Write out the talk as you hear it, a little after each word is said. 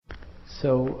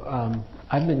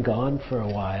I've been gone for a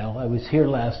while. I was here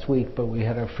last week, but we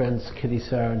had our friends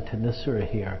Kirisar and Tanisara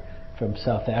here from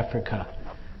South Africa.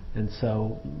 And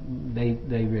so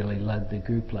they really led the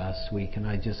group last week, and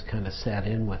I just kind of sat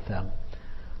in with them.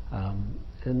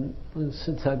 And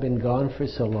since I've been gone for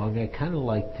so long, I kind of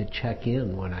like to check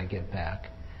in when I get back.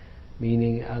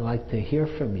 Meaning, I like to hear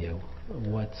from you.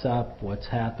 What's up? What's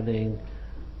happening?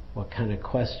 What kind of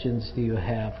questions do you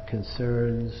have?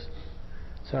 Concerns?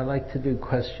 So I like to do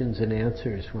questions and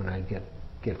answers when I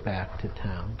get back to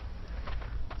town.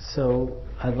 So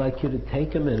I'd like you to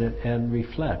take a minute and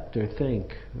reflect or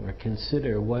think or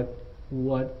consider what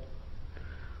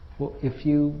if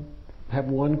you have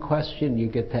one question you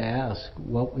get to ask,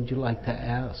 what would you like to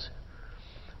ask?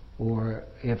 Or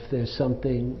if there's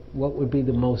something, what would be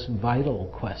the most vital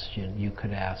question you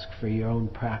could ask for your own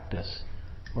practice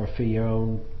or for your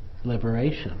own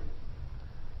liberation?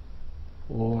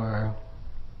 Or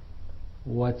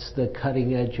what's the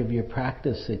cutting edge of your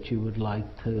practice that you would like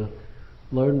to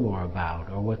learn more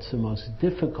about? Or what's the most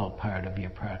difficult part of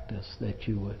your practice that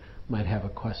you might have a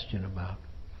question about?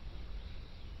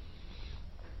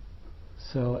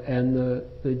 So, and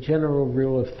the general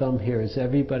rule of thumb here is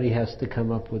everybody has to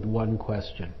come up with one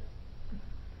question.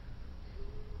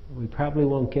 We probably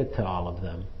won't get to all of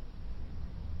them,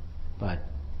 but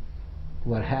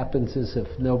what happens is if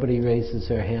nobody raises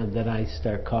their hand, then I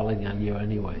start calling on you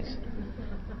anyways.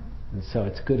 And so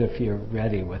it's good if you're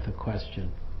ready with a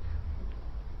question.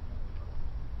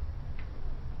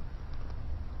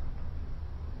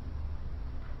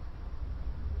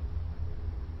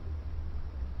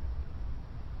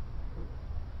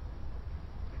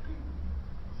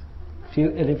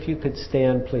 If you could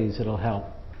stand, please, it'll help.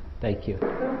 Thank you.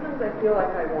 Sometimes I feel like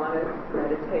I want to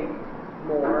meditate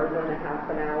more than a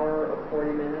half an hour or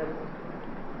 40 minutes.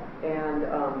 And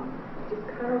just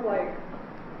kind of like,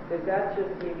 is that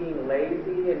just me being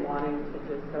lazy and wanting to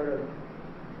just sort of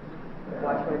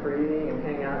watch my breathing and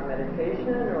hang out in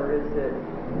meditation? Or is it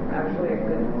actually a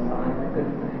good sign, a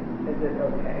good thing? Is it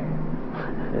okay?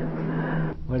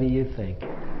 What do you think?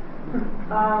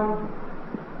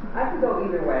 I could go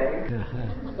either way.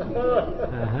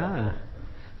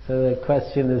 So the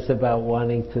question is about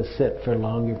wanting to sit for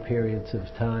longer periods of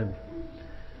time.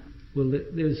 Well,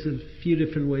 there's a few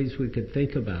different ways we could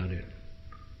think about it.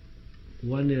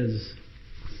 One is,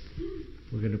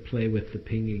 we're going to play with the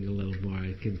pinging a little more,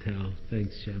 I can tell.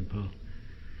 Thanks, Jean Paul.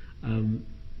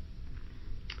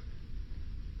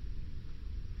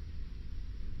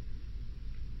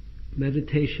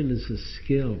 Meditation is a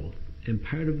skill, and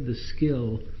part of the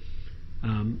skill,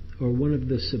 or one of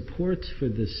the supports for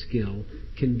the skill,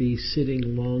 can be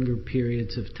sitting longer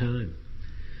periods of time.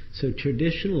 So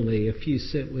traditionally, if you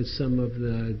sit with some of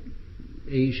the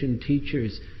Asian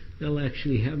teachers, they'll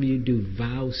actually have you do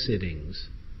vow sittings.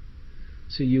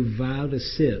 So you vow to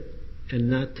sit and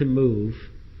not to move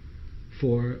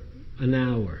for an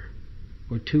hour,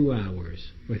 or 2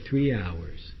 hours, or 3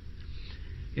 hours.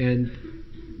 And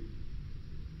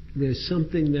there's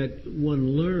something that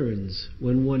one learns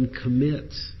when one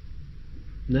commits.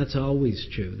 And that's always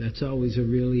true. That's always a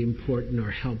really important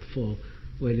or helpful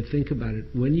way to think about it.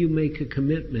 When you make a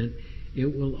commitment, it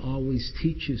will always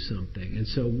teach you something. And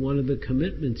so one of the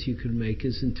commitments you could make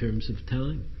is in terms of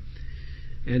time.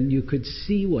 And you could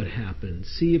see what happens.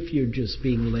 See if you're just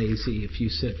being lazy if you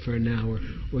sit for an hour,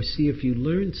 or see if you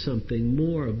learn something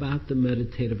more about the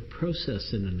meditative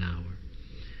process in an hour.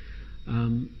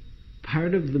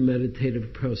 Part of the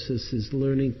meditative process is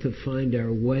learning to find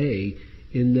our way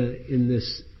in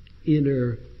this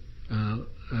inner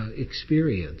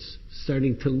experience,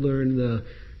 starting to learn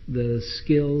the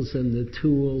skills and the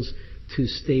tools to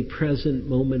stay present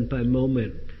moment by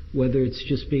moment, whether it's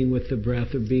just being with the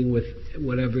breath or being with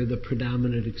whatever the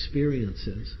predominant experience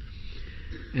is.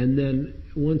 And then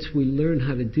once we learn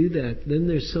how to do that, then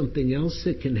there's something else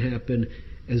that can happen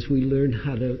as we learn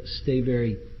how to stay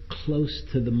very close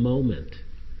to the moment.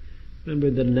 Remember,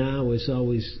 the now is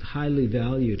always highly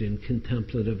valued in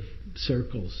contemplative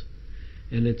circles,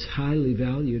 and it's highly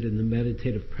valued in the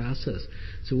meditative process.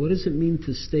 So what does it mean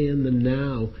to stay in the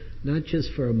now, not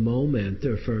just for a moment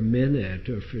or for a minute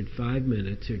or for 5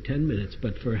 minutes or 10 minutes,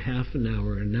 but for half an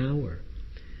hour, an hour?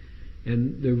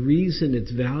 And the reason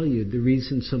it's valued, the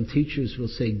reason some teachers will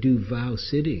say do vow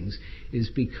sittings, is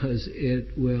because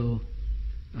it will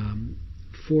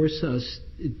force us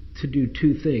to do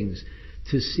two things: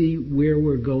 to see where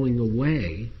we're going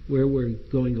away, where we're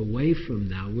going away from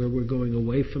now, where we're going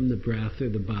away from the breath or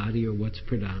the body or what's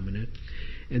predominant.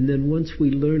 And then once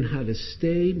we learn how to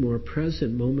stay more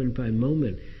present moment by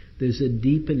moment, there's a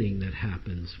deepening that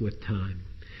happens with time.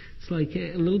 It's like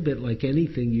a little bit like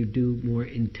anything you do more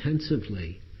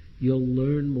intensively. You'll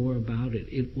learn more about it.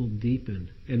 It will deepen.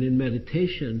 And in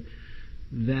meditation,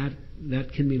 that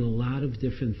can mean a lot of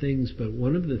different things, but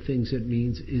one of the things it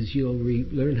means is you'll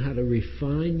learn how to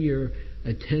refine your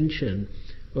attention,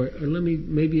 or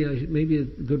maybe a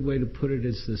good way to put it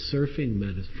is the surfing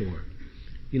metaphor.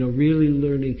 Really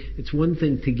learning. It's one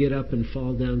thing to get up and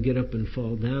fall down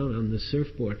on the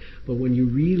surfboard, but when you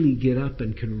really get up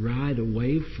and can ride a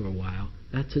wave for a while,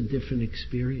 that's a different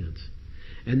experience.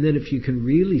 And then if you can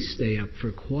really stay up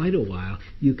for quite a while,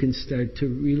 you can start to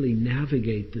really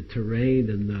navigate the terrain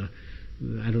and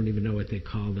I don't even know what they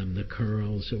call them, the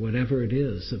curls or whatever it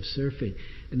is of surfing.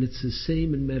 And it's the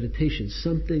same in meditation.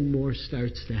 Something more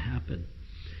starts to happen.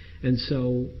 And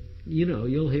so,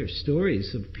 you'll hear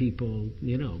stories of people,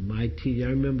 my teacher,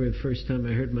 I remember the first time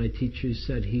I heard my teacher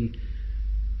said he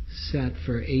sat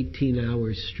for 18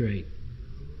 hours straight.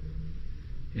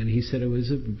 And he said it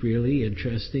was a really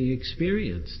interesting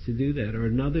experience to do that. Or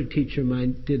another teacher of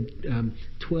mine did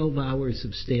 12 hours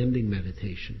of standing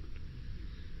meditation.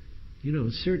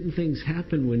 Certain things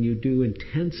happen when you do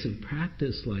intensive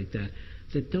practice like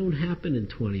that don't happen in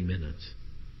 20 minutes.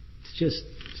 It's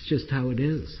just how it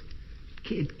is.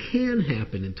 It can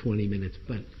happen in 20 minutes,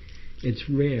 but it's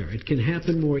rare. It can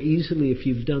happen more easily if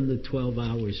you've done the 12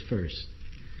 hours first.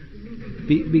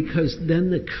 Because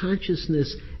then the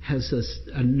consciousness has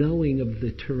a knowing of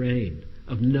the terrain,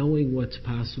 of knowing what's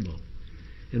possible.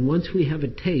 And once we have a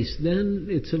taste, then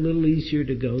it's a little easier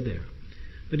to go there.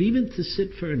 But even to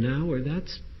sit for an hour,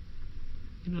 that's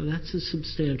a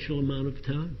substantial amount of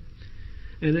time.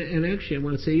 And actually, I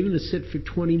want to say even to sit for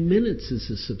 20 minutes is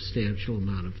a substantial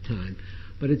amount of time.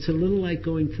 But it's a little like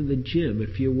going to the gym.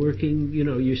 If you're working,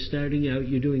 you're starting out,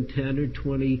 you're doing 10 or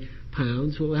 20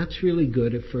 pounds, well, that's really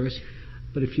good at first.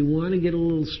 But if you want to get a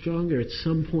little stronger, at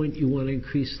some point you want to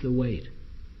increase the weight.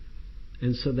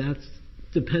 And so that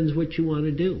depends what you want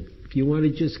to do. If you want to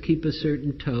just keep a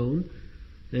certain tone,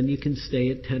 then you can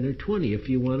stay at 10 or 20. If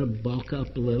you want to bulk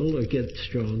up a little or get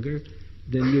stronger,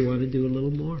 then you want to do a little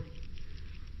more.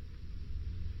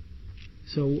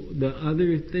 So the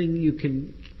other thing you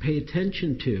can pay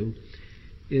attention to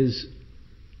is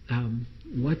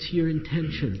what's your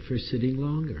intention for sitting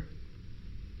longer?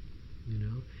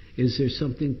 Is there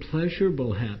something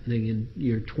pleasurable happening in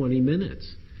your 20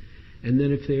 minutes? And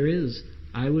then if there is,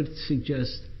 I would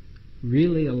suggest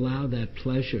really allow that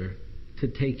pleasure to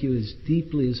take you as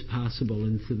deeply as possible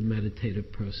into the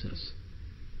meditative process.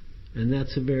 And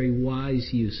that's a very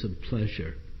wise use of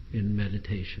pleasure in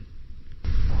meditation.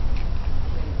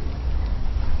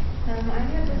 I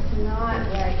have this knot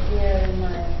right here in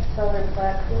my solar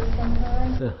plexus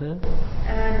sometimes.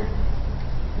 And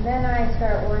then I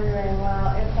start wondering, well,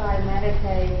 if I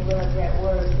meditate, will it get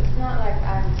worse? It's not like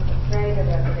I'm afraid of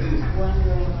it, but I'm just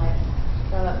wondering,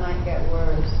 well, it might get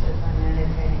worse if I'm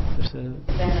meditating.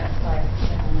 Then it's like,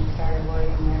 I start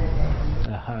avoiding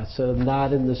meditating. So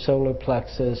not in the solar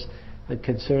plexus, the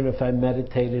concern if I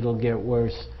meditate, it'll get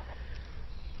worse.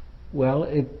 Well,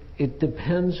 it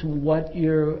depends what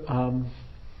your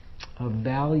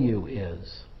value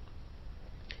is.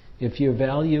 If your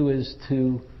value is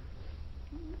to,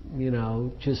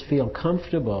 just feel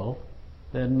comfortable,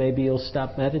 then maybe you'll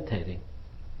stop meditating.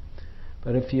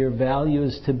 But if your value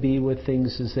is to be with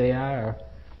things as they are,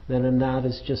 then a knot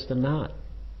is just a knot.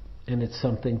 And it's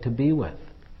something to be with.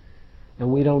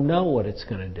 And we don't know what it's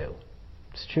going to do.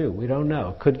 It's true, we don't know.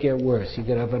 It could get worse. You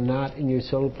could have a knot in your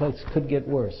solar plexus, could get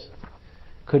worse.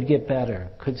 Could get better,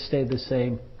 could stay the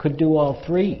same, could do all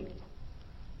three.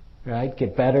 Right?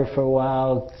 Get better for a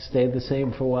while, stay the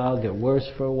same for a while, get worse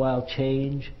for a while,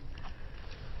 change.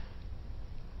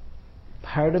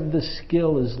 Part of the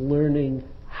skill is learning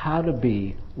how to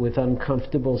be with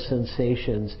uncomfortable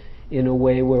sensations in a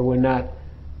way where we're not,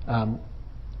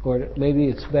 or maybe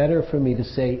it's better for me to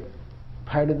say,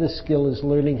 part of the skill is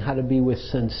learning how to be with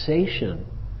sensation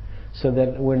so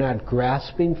that we're not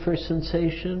grasping for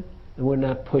sensation and we're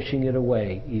not pushing it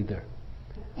away either.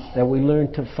 That we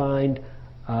learn to find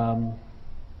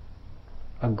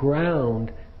a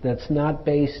ground that's not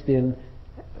based in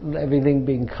everything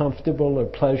being comfortable or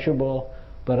pleasurable,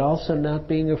 but also not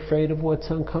being afraid of what's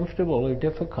uncomfortable or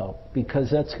difficult,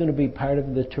 because that's going to be part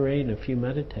of the terrain if you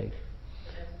meditate.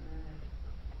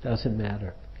 Doesn't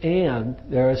matter. And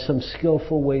there are some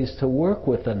skillful ways to work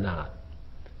with a knot.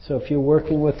 So if you're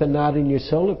working with a knot in your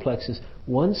solar plexus,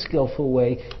 one skillful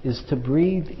way is to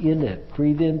breathe in it,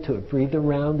 breathe into it, breathe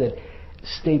around it,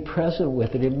 stay present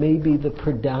with it. It may be the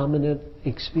predominant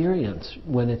experience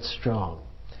when it's strong.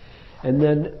 And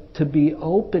then to be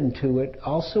open to it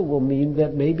also will mean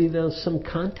that maybe there's some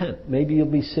content. Maybe you'll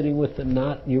be sitting with the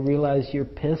knot and you realize you're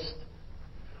pissed.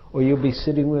 Or you'll be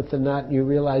sitting with the knot and you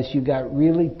realize you got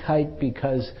really tight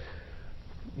because,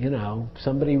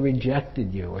 somebody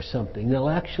rejected you or something. There'll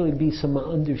actually be some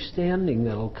understanding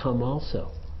that'll come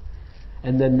also.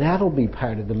 And then that'll be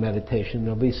part of the meditation.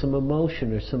 There'll be some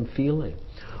emotion or some feeling.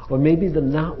 Or maybe the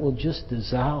knot will just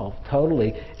dissolve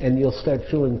totally and you'll start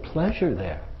feeling pleasure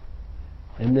there.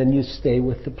 And then you stay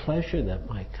with the pleasure that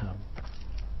might come.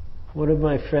 One of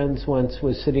my friends once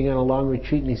was sitting on a long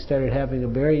retreat and he started having a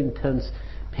very intense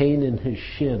pain in his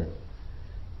shin.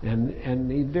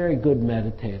 And he's a very good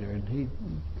meditator. And he's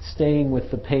staying with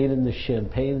the pain in the shin,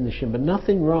 but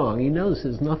nothing wrong. He knows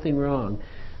there's nothing wrong.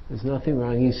 There's nothing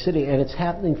wrong. He's sitting, and it's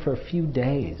happening for a few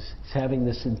days. He's having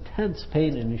this intense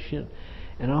pain in his shin.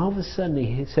 And all of a sudden,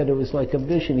 he said it was like a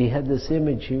vision. He had this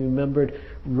image. He remembered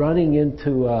running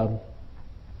into a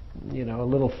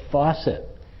little faucet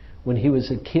when he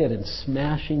was a kid and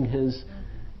smashing his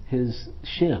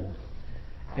shin.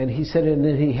 And he said, and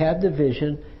then he had the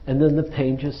vision, and then the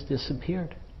pain just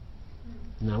disappeared.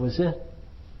 And that was it.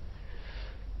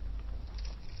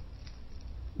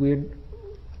 We're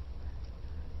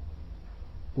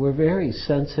very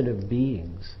sensitive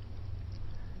beings.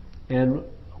 And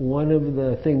one of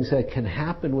the things that can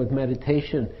happen with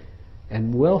meditation,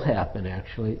 and will happen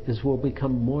actually, is we'll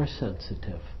become more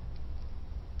sensitive.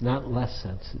 Not less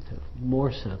sensitive,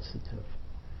 more sensitive.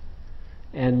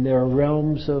 And there are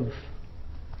realms of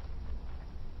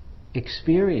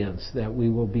experience that we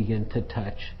will begin to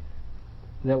touch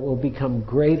that will become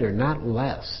greater, not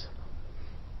less.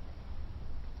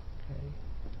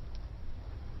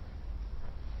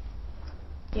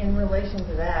 In relation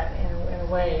to that, in a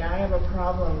way, I have a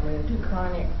problem with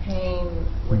chronic pain,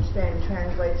 which then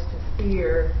translates to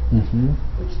fear,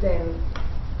 which then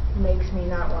makes me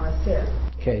not want to sit.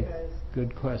 Okay,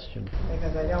 good question.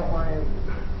 Because I don't want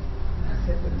to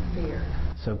sit with fear.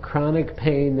 So chronic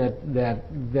pain that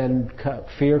then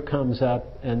fear comes up,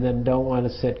 and then don't want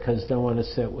to sit because don't want to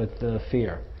sit with the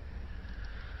fear.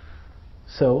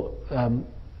 So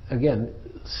again,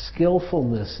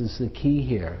 skillfulness is the key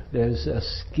here. There's a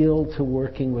skill to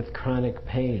working with chronic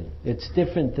pain. It's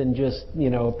different than just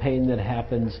a pain that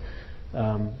happens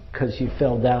because you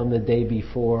fell down the day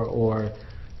before, or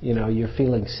you're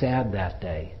feeling sad that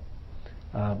day.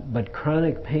 But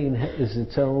chronic pain is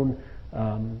its own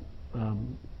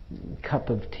cup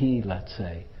of tea, let's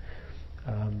say.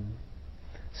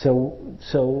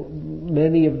 So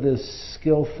many of the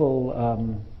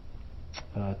skillful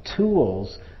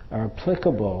tools are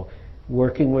applicable.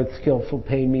 Working with skillful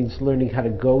pain means learning how to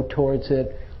go towards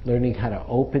it, learning how to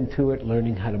open to it,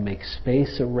 learning how to make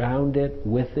space around it,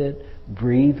 with it,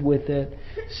 breathe with it,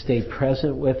 stay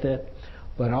present with it.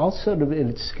 But also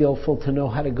it's skillful to know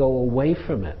how to go away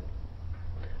from it,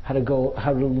 how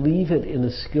to leave it in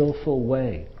a skillful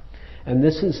way. And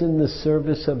this is in the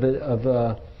service of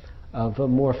a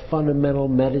more fundamental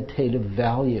meditative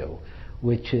value,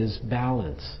 which is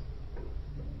balance.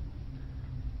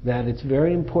 That it's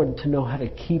very important to know how to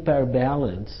keep our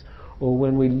balance, or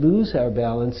when we lose our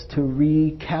balance, to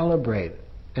recalibrate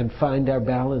and find our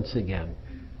balance again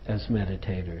as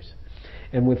meditators.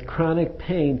 And with chronic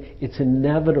pain, it's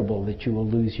inevitable that you will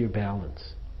lose your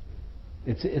balance.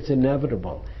 It's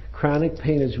inevitable. Chronic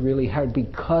pain is really hard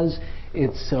because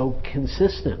it's so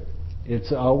consistent.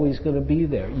 It's always going to be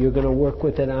there. You're going to work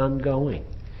with it ongoing.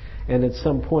 And at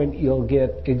some point you'll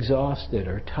get exhausted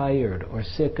or tired or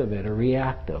sick of it or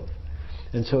reactive.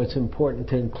 And so it's important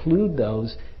to include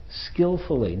those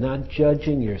skillfully, not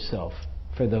judging yourself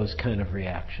for those kind of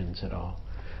reactions at all.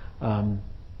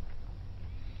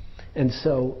 And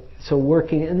so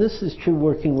working, and this is true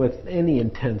working with any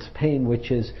intense pain,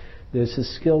 which is there's a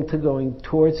skill to going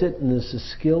towards it and there's a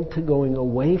skill to going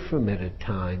away from it at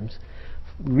times,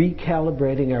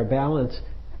 recalibrating our balance,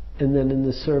 and then in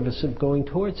the service of going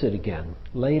towards it again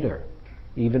later,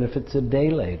 even if it's a day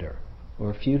later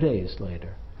or a few days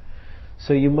later.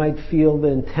 So you might feel the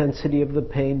intensity of the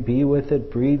pain, be with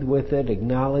it, breathe with it,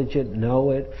 acknowledge it,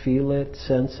 know it, feel it,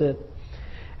 sense it.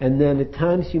 And then at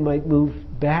times you might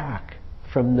move back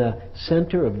from the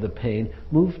center of the pain,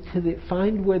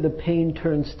 find where the pain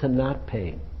turns to not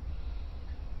pain.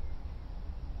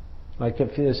 Like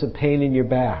if there's a pain in your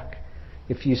back,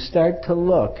 if you start to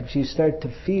look, if you start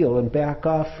to feel and back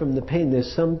off from the pain,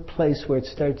 there's some place where it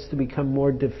starts to become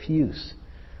more diffuse,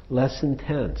 less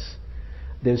intense.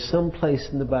 There's some place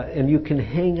in the body, and you can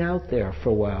hang out there for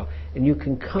a while, and you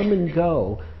can come and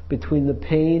go between the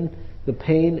pain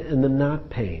and the not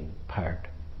pain part.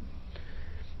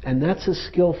 And that's a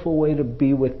skillful way to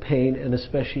be with pain, and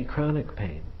especially chronic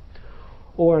pain.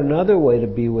 Or another way to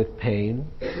be with pain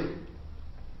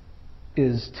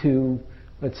is to,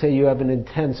 let's say you have an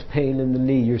intense pain in the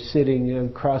knee, you're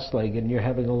sitting cross-legged and you're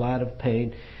having a lot of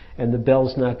pain, and the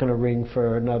bell's not going to ring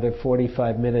for another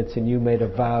 45 minutes, and you made a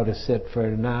vow to sit for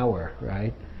an hour,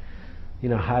 right? You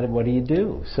know, what do you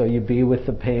do? So you be with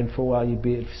the pain for a while, if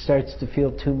it starts to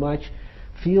feel too much,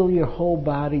 feel your whole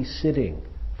body sitting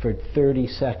for 30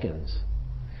 seconds.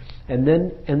 And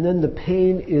then the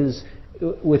pain is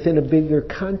within a bigger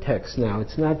context now.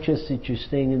 It's not just that you're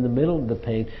staying in the middle of the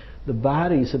pain. The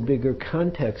body's a bigger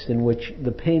context in which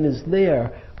the pain is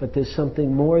there, but there's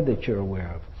something more that you're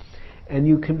aware of. And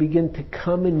you can begin to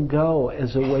come and go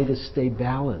as a way to stay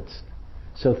balanced.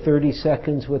 So 30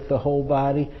 seconds with the whole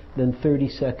body, then 30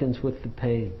 seconds with the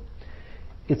pain.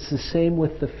 It's the same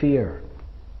with the fear.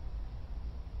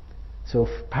 So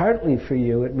partly for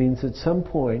you, it means at some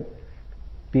point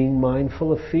being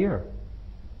mindful of fear.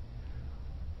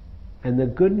 And the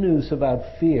good news about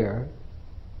fear,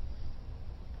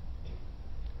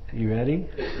 are you ready?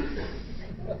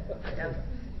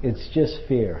 It's just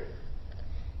fear.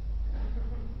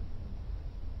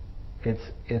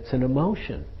 It's an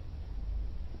emotion.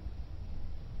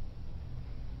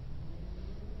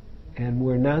 And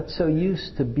we're not so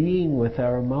used to being with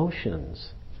our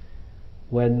emotions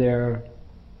when they're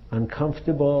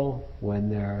uncomfortable, when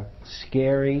they're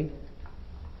scary,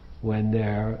 when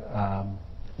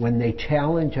they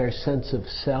challenge our sense of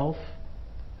self,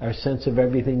 our sense of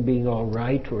everything being all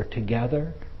right or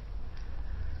together.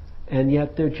 And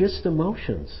yet they're just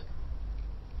emotions.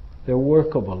 They're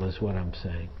workable, is what I'm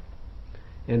saying.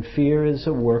 And fear is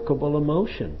a workable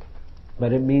emotion.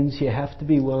 But it means you have to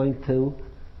be willing to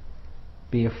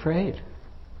be afraid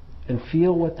and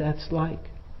feel what that's like.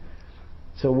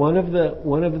 So one of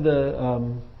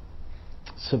the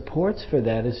supports for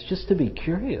that is just to be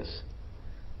curious.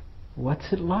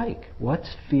 What's it like?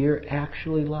 What's fear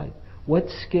actually like? What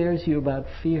scares you about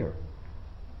fear?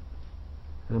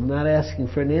 I'm not asking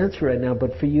for an answer right now,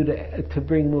 but for you to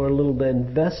bring more a little bit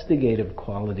investigative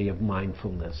quality of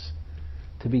mindfulness,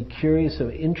 to be curious or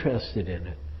interested in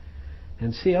it,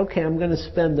 and see, okay, I'm going to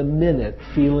spend a minute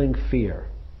feeling fear.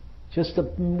 Just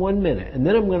 1 minute. And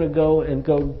then I'm going to go,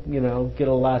 get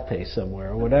a latte somewhere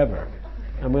or whatever.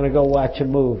 I'm going to go watch a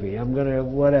movie. I'm going to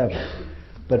whatever.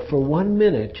 But for 1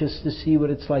 minute, just to see what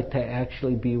it's like to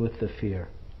actually be with the fear.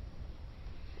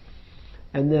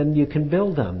 And then you can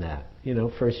build on that.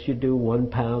 First you do 1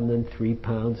 pound, then 3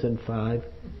 pounds, and 5.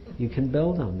 You can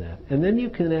build on that. And then you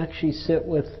can actually sit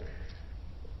with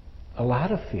a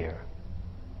lot of fear.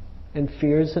 And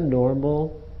fear is a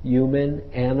normal, human,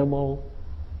 animal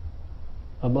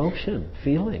emotion,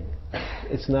 feeling.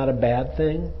 It's not a bad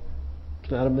thing.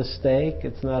 It's not a mistake.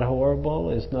 It's not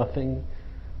horrible. It's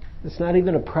not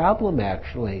even a problem,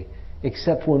 actually,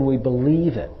 except when we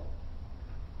believe it.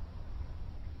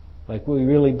 Like we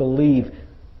really believe.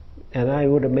 And I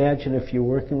would imagine if you're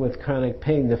working with chronic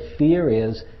pain, the fear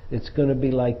is it's going to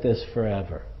be like this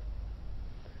forever.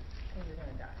 And you're going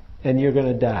to die. And you're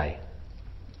going to die.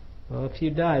 Well, if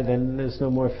you die, then there's no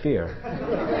more fear.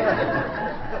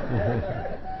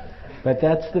 But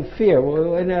that's the fear.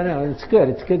 Well, no, it's good.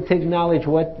 It's good to acknowledge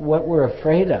what we're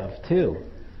afraid of, too.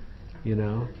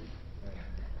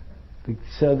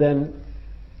 So then,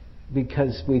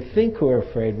 because we think we're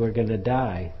afraid we're going to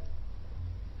die,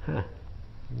 I'm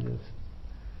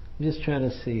just trying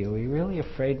to see, are we really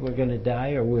afraid we're going to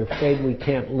die, or we're afraid we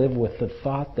can't live with the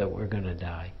thought that we're going to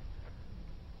die?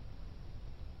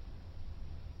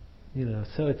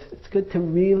 So it's good to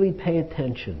really pay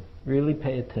attention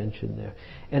there.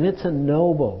 And it's a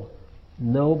noble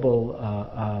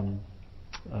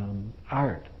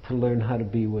art to learn how to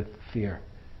be with fear,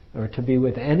 or to be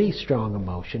with any strong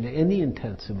emotion, any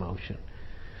intense emotion.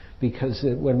 Because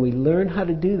when we learn how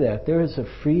to do that, there is a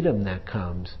freedom that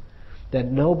comes that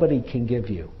nobody can give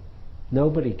you.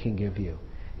 Nobody can give you.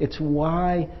 It's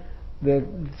why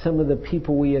some of the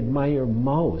people we admire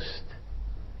most,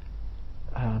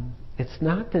 it's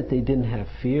not that they didn't have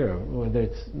fear, whether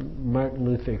it's Martin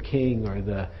Luther King or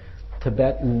the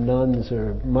Tibetan nuns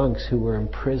or monks who were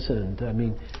imprisoned.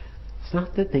 It's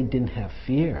not that they didn't have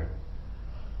fear,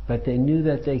 but they knew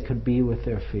that they could be with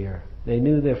their fear. They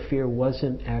knew their fear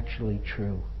wasn't actually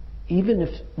true. Even if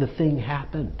the thing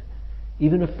happened,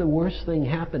 even if the worst thing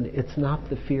happened, it's not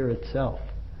the fear itself.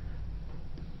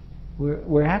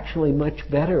 We're actually much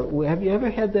better. Have you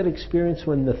ever had that experience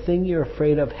when the thing you're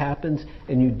afraid of happens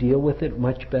and you deal with it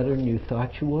much better than you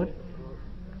thought you would?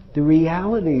 The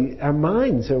reality, our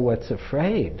minds are what's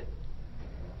afraid.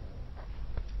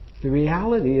 The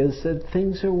reality is that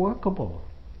things are workable.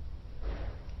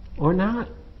 or not.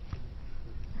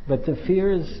 But the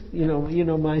fear is, you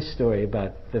know my story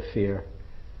about the fear.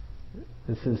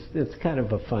 It's kind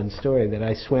of a fun story that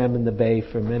I swam in the bay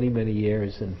for many, many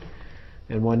years, and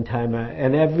one time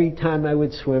and every time I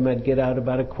would swim, I'd get out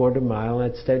about a quarter mile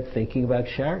and I'd start thinking about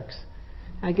sharks.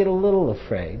 I get a little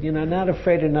afraid, not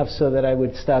afraid enough so that I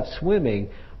would stop swimming,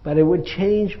 but it would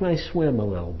change my swim a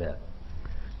little bit.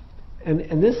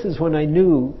 And this is when I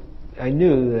knew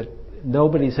that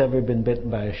nobody's ever been bitten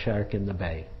by a shark in the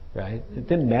bay, right? It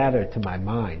didn't matter to my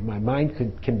mind. My mind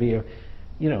can be,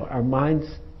 our minds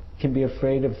can be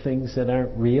afraid of things that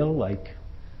aren't real, like,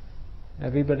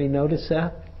 everybody notice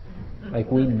that?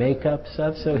 Like we make up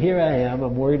stuff. So here I am,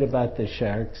 I'm worried about the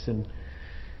sharks, and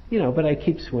but I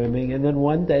keep swimming, and then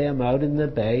one day I'm out in the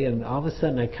bay, and all of a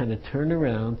sudden I kind of turn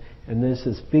around, and there's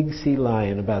this big sea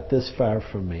lion about this far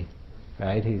from me,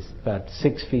 right? He's about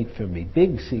 6 feet from me,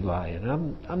 big sea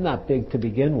lion. I'm not big to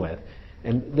begin with,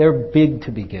 and they're big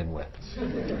to begin with.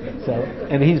 So,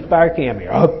 and he's barking at me,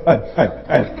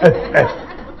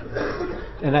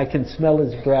 and I can smell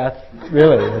his breath.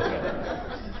 Really,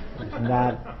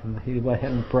 he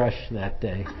hadn't brushed that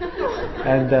day,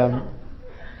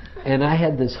 and I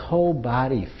had this whole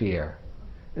body fear.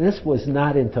 And this was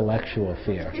not intellectual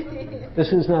fear.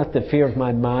 This was not the fear of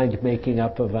my mind making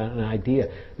up of an idea.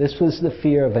 This was the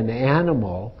fear of an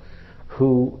animal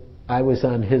who I was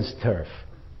on his turf,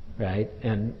 right?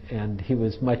 And he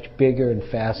was much bigger and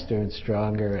faster and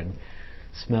stronger and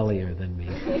smellier than me.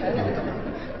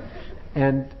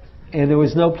 And there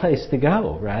was no place to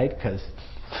go, right?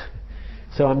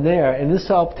 So I'm there, and this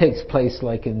all takes place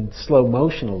like in slow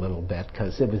motion a little bit,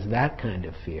 because it was that kind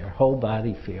of fear, whole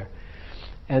body fear.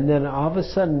 And then all of a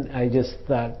sudden I just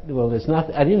thought, well, there's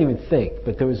nothing, I didn't even think,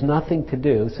 but there was nothing to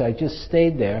do, so I just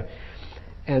stayed there,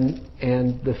 and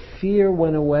the fear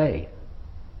went away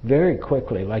very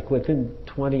quickly, like within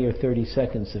 20 or 30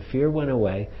 seconds the fear went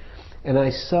away, and I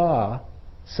saw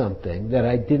something that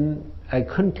I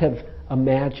couldn't have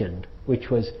imagined, which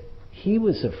was he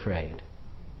was afraid.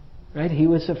 Right? He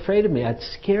was afraid of me. I'd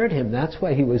scared him. That's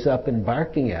why he was up and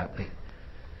barking at me.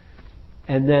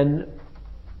 And then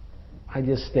I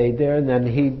just stayed there, and then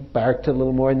he barked a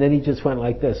little more, and then he just went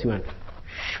like this. He went,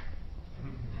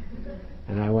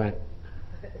 and I went,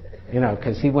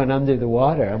 because he went under the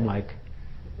water. I'm like,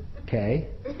 okay.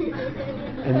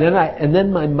 And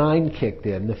then my mind kicked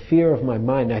in, the fear of my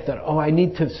mind. I thought, I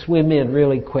need to swim in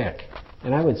really quick.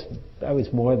 And I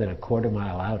was more than a quarter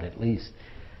mile out at least.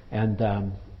 And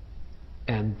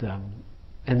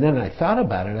then I thought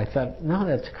about it. I thought, no,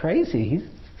 that's crazy.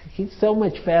 He's so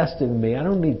much faster than me. I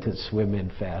don't need to swim in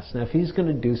fast. Now, if he's going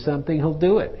to do something, he'll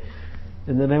do it.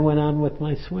 And then I went on with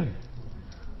my swim.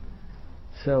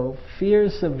 So fear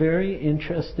is a very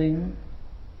interesting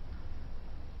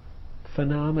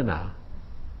phenomena,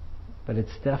 but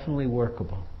it's definitely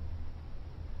workable.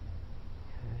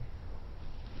 Okay.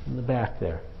 In the back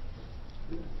there.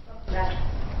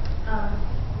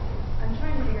 I'm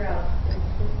trying to figure out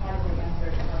this part of the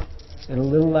answer. And a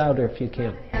little louder if you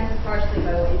can. Answer partially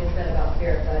by what you just said about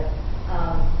fear, but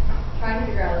trying to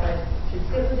figure out if I should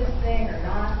sit with this thing or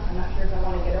not. I'm not sure if I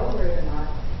want to get over it or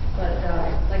not. But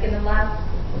like in the last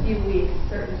few weeks,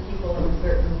 certain people of a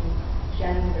certain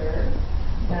gender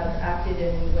have acted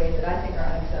in ways that I think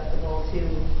are unacceptable to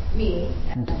me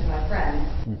and to my friends.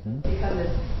 Mm-hmm. Because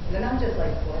they're not just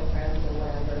like boyfriends or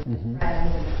whatever,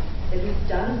 friends. And we've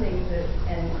done things that,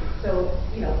 and so,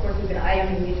 of course we've been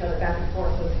IMing each other back and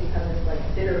forth, so it's become this like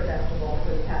bitter festival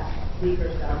for the past week or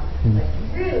so. Like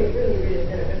really, really, really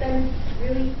bitter, but then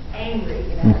really angry,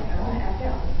 like, I want to act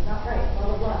out, this is not right,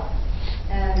 blah, blah, blah.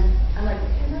 And I'm like,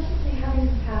 okay, let's just say having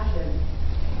compassion.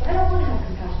 But I don't want to have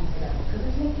compassion for them, because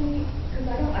it's making me,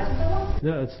 I just don't want to.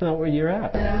 No, it's not where you're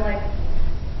at. And I'm like,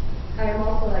 I'm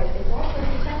also like, it's also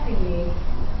protecting me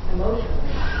emotionally,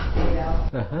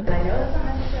 And I know that's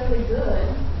not necessarily good,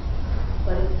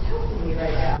 but it's helping me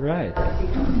right now. Right. So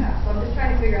I'm just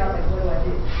trying to figure out, what do I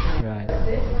do? Right. That's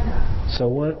it or not? So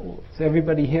does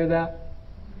everybody hear that?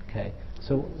 Okay.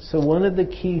 So one of the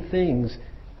key things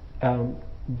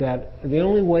that the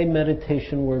only way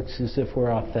meditation works is if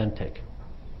we're authentic,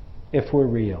 if we're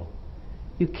real.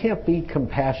 You can't be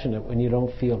compassionate when you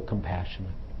don't feel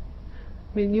compassionate.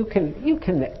 I mean, you can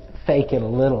fake it a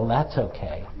little, that's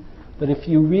okay. But if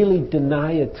you really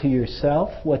deny it to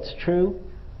yourself, what's true,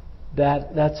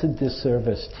 that's a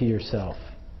disservice to yourself.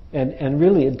 And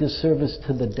really a disservice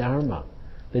to the Dharma.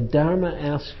 The Dharma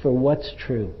asks for what's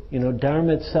true.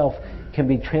 Dharma itself can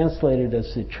be translated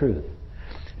as the truth.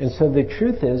 And so the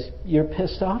truth is, you're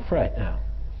pissed off right now.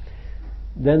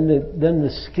 Then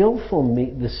the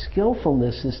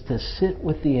skillfulness is to sit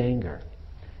with the anger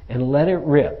and let it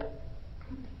rip.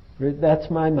 That's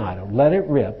my motto. Let it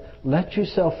rip. Let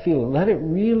yourself feel it. Let it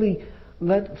really,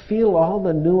 feel all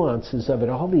the nuances of it,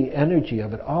 all the energy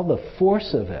of it, all the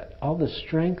force of it, all the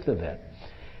strength of it.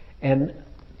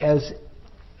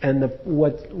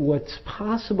 What's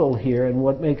possible here, and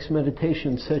what makes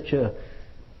meditation such a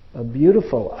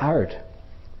beautiful art,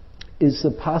 is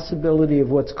the possibility of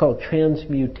what's called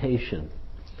transmutation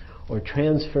or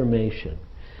transformation,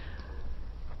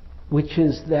 which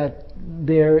is that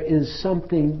there is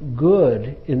something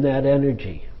good in that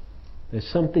energy. There's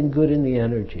something good in the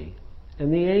energy.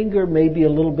 And the anger may be a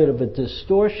little bit of a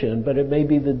distortion, but it may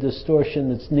be the distortion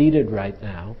that's needed right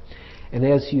now. And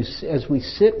as we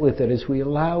sit with it, as we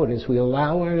allow it, as we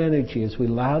allow our energy, as we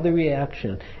allow the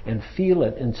reaction and feel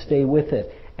it and stay with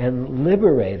it and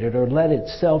liberate it or let it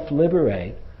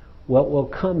self-liberate, what will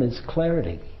come is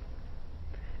clarity.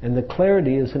 And the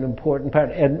clarity is an important part.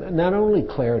 And not only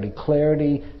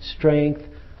clarity, strength,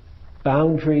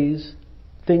 boundaries,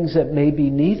 things that may be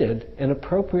needed and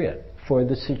appropriate for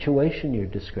the situation you're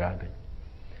describing.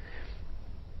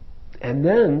 And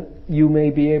then you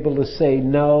may be able to say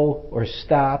no or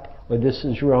stop or this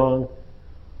is wrong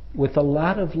with a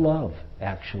lot of love,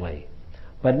 actually.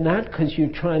 But not because you're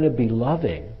trying to be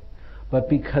loving, but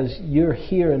because you're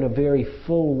here in a very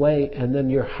full way, and then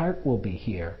your heart will be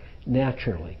here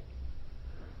naturally.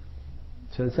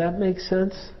 So does that make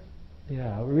sense?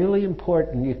 Yeah, really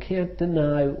important. You can't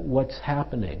deny what's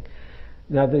happening.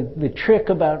 Now the trick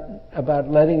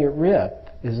about letting it rip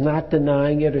is not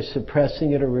denying it or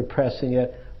suppressing it or repressing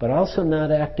it, but also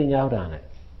not acting out on it.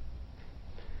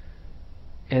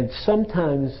 And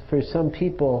sometimes for some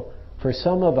people, for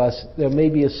some of us, there may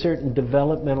be a certain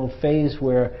developmental phase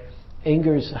where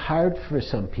anger is hard for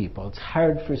some people. It's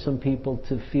hard for some people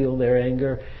to feel their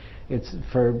anger. It's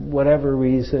for whatever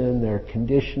reason, their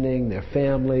conditioning, their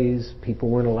families, people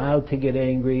weren't allowed to get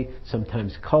angry,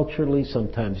 sometimes culturally,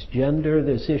 sometimes gender,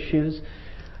 there's issues.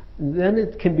 Then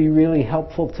it can be really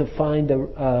helpful to find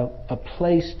a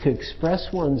place to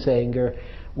express one's anger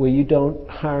where you don't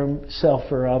harm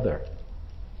self or other.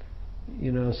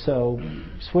 You know, so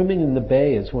swimming in the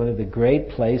bay is one of the great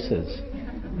places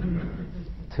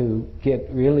to get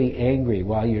really angry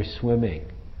while you're swimming.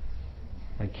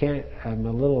 I'm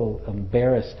a little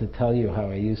embarrassed to tell you how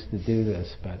I used to do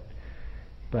this,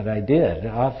 but I did.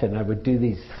 Often I would do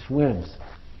these swims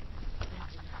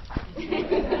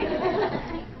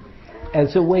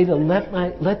as a way to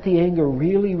let the anger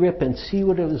really rip and see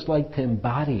what it was like to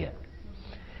embody it.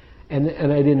 And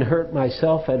I didn't hurt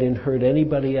myself, I didn't hurt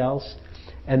anybody else,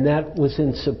 and that was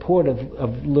in support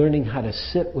of learning how to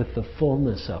sit with the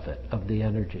fullness of it, of the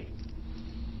energy.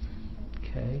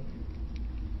 Okay?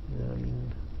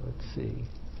 And let's see.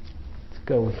 Let's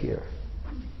go here.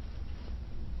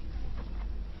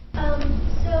 So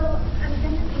I'm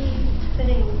going to be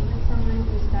sitting with someone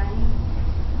who's dying.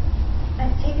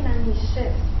 I've taken on these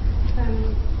shifts from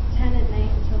 10 at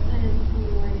night until 10 in the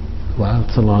morning. Wow,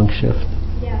 it's a long shift.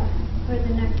 Yeah, for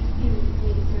the next few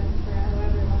weeks or for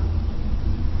however long.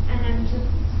 And I'm just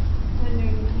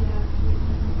wondering,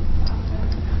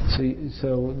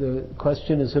 So the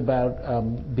question is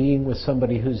about being with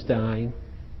somebody who's dying,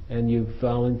 and you've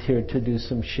volunteered to do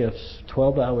some shifts,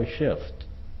 12-hour shift,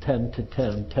 10 to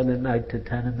 10, 10 at night to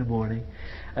 10 in the morning.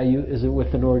 Is it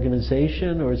with an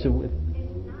organization, or is it with...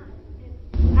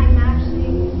 It's not.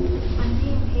 I'm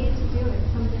being paid to do it.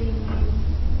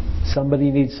 Somebody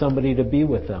needs somebody to be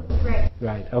with them. Right.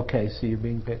 Right, okay, so you're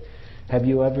being paid. Have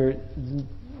you ever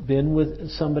been with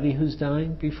somebody who's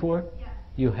dying before? Yeah.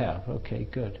 You have, okay,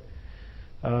 good.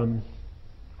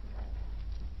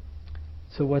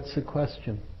 So what's the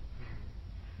question?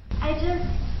 I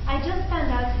just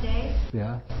found out today.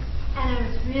 Yeah. And I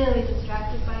was really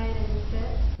distracted by it in the fit.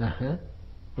 Uh-huh.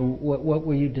 What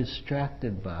were you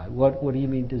distracted by? What do you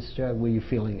mean distracted? Were you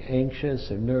feeling anxious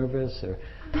or nervous or?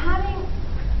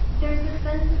 There's a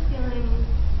sense of feeling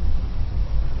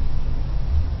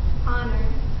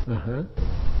honored. Uh-huh.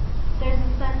 There's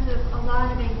a sense of a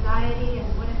lot of anxiety, and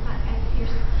what if you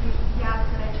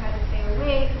asked that I try to stay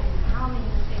awake, and how am I going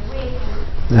to stay awake, and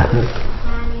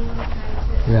planning,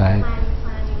 Right. planning, like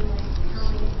how many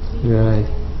sleep, Right.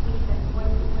 sleep, and what's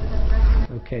the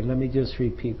rest. Okay, let me just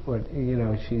repeat what,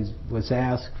 she was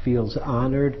asked, feels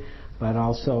honored, but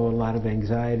also a lot of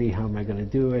anxiety, how am I going to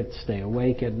do it, stay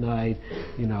awake at night,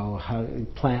 a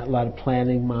lot of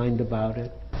planning mind about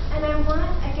it. And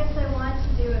I guess I want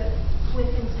to do it with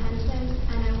intention,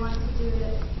 and I want to do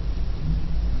it,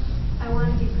 I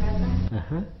want to be present.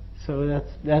 Uh-huh. So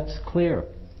that's clear.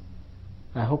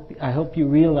 I hope you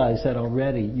realize that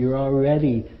already. You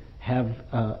already have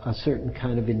a certain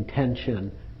kind of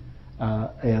intention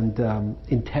and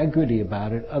integrity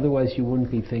about it. Otherwise, you wouldn't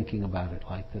be thinking about it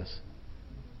like this,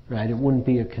 right? It wouldn't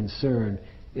be a concern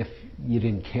if you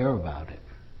didn't care about it.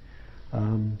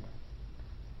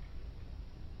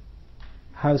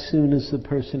 How soon is the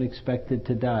person expected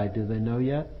to die? Do they know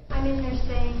yet? I mean, they're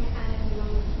saying at any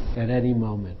moment. At any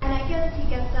moment. And I guess he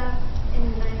gets up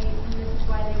in the night, and this is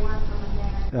why they want someone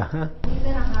there. Uh-huh. He's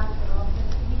in a hospital.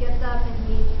 He gets up and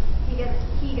he gets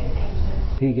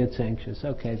anxious. He gets anxious.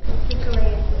 Okay.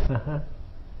 Particularly. Uh-huh.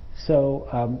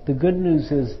 So the good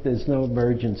news is there's no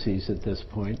emergencies at this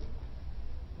point,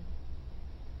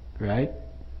 right?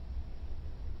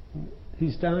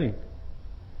 He's dying.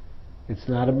 It's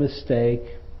not a mistake.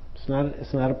 It's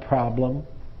not a problem.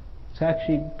 It's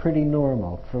actually pretty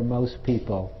normal for most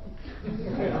people.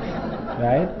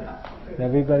 Right?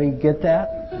 Everybody get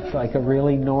that? It's like a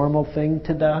really normal thing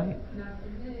to die? Not for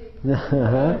me.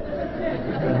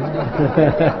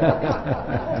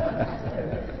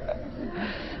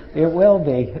 It will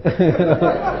be.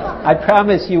 I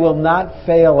promise you will not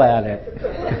fail at it.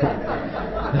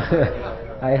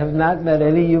 I have not met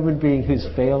any human being who's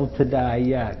failed to die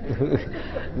yet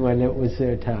when it was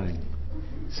their time.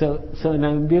 So and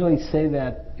I really say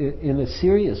that in a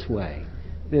serious way.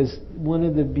 There's one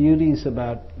of the beauties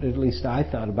about, at least I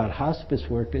thought about hospice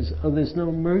work, is there's no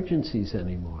emergencies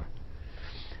anymore.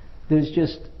 There's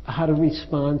just how to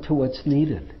respond to what's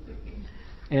needed,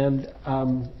 and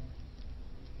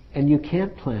you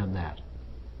can't plan that.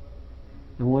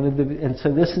 And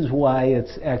so this is why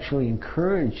it's actually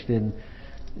encouraged in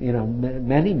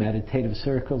many meditative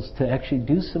circles to actually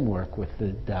do some work with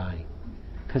the dying,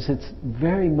 because it's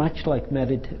very much like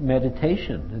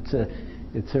meditation.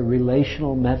 It's a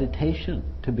relational meditation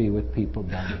to be with people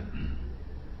dying,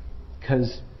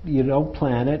 because you don't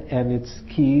plan it, and its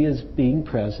key is being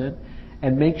present,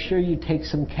 and make sure you take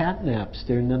some cat naps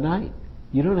during the night.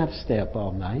 You don't have to stay up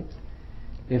all night.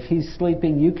 If he's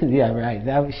sleeping, you can. Yeah,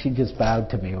 right. She just bowed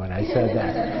to me when I said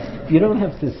that. You don't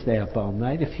have to stay up all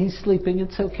night. If he's sleeping,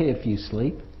 it's okay if you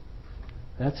sleep.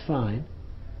 That's fine.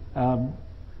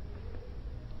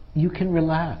 You can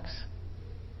relax,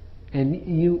 and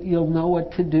you'll know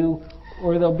what to do,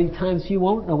 or there'll be times you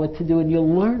won't know what to do, and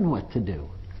you'll learn what to do.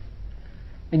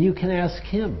 And you can ask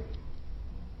him.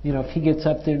 If he gets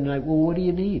up there tonight, well, what do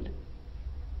you need?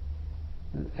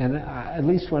 And at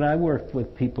least when I worked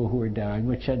with people who were dying,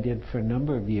 which I did for a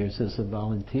number of years as a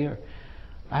volunteer,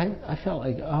 I felt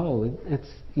like, it's,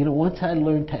 once I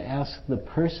learned to ask the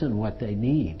person what they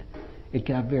need, it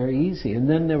got very easy. And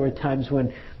then there were times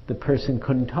when the person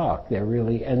couldn't talk. They're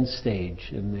really end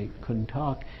stage and they couldn't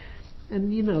talk.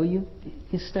 And you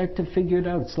start to figure it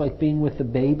out. It's like being with a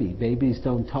baby. Babies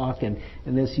don't talk, and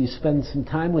as you spend some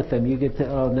time with them, you get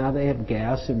to, now they have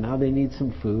gas, or now they need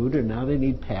some food, or now they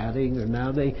need padding, or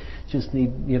now they just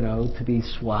need, to be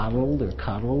swaddled, or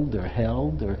cuddled, or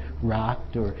held, or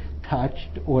rocked, or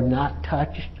touched, or not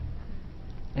touched.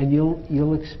 And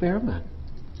you'll experiment.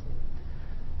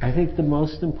 I think the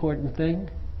most important thing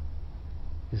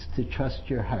is to trust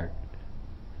your heart.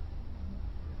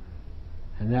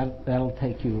 And that'll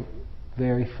take you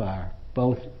very far,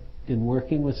 both in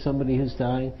working with somebody who's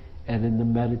dying and in the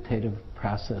meditative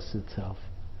process itself.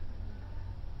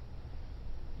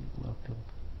 You're welcome.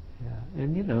 Yeah,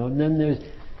 and then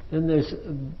there's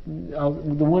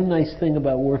the one nice thing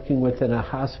about working within a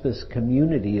hospice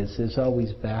community is there's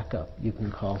always backup. You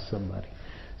can call somebody.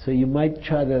 So you might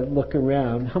try to look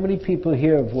around. How many people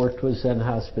here have worked with Zen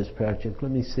Hospice Project?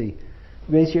 Let me see.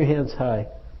 Raise your hands high.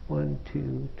 1,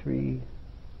 2, 3.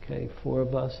 Okay, 4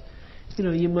 of us.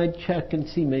 You might check and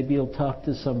see. Maybe you'll talk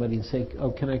to somebody and say,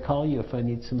 can I call you if I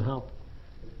need some help?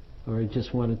 Or I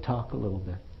just want to talk a little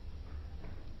bit.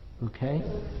 Okay?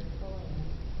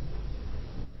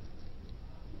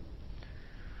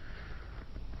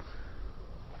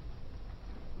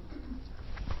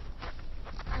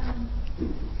 I've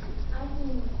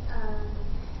been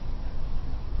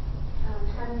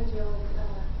having to deal with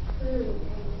food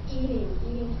and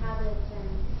eating habits, and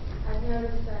I've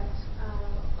noticed that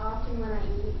often when I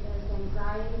eat, there's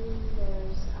anxiety,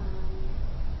 there's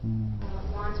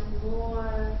wanting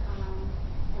more,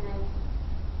 and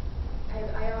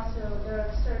I also, there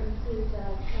are certain foods that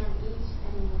I can't eat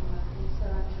anymore, and so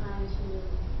I'm trying to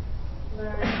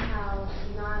learn how to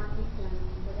not eat them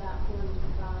without feeling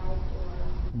deprived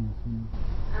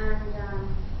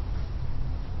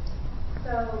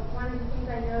so one of the things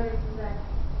I noticed is that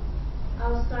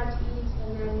I'll start to eat,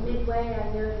 and then midway I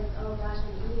notice, oh gosh,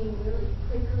 I'm eating really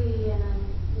quickly, and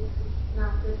this is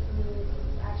not good for me.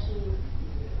 It's actually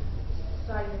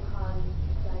starting to cause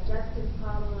digestive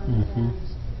problems,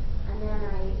 and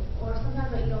then or sometimes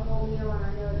I eat a whole meal and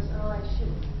I notice, I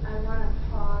want to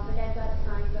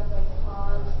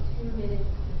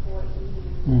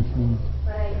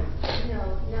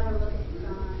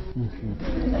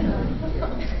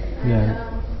And,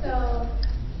 so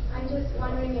I'm just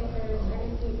wondering if there's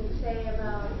anything you can say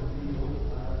about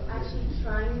actually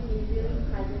trying to be really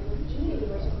present with eating,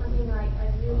 which is something like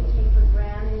I really take for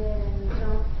granted and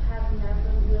never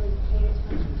really paid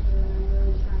attention to, and I'm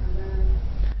really trying to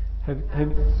learn how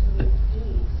to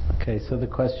eat. Okay, so the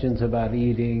question's about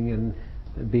eating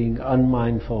and being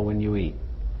unmindful when you eat,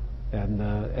 and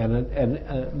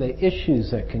the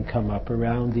issues that can come up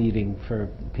around eating for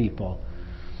people.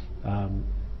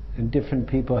 And different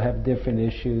people have different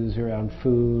issues around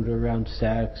food, or around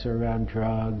sex, or around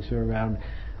drugs, or around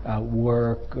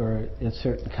work, or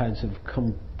certain kinds of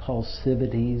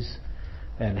compulsivities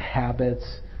and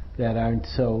habits that aren't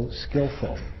so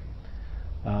skillful.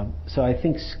 So I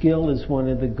think skill is one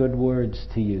of the good words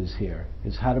to use here,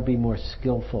 is how to be more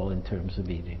skillful in terms of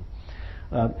eating.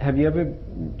 Have you ever,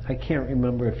 I can't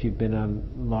remember if you've been on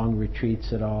long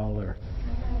retreats at all, or...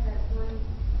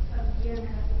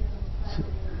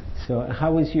 So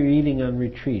how was your eating on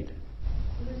retreat? It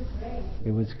was great.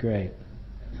 It was great.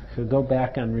 So go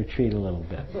back on retreat a little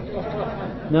bit.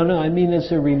 No, I mean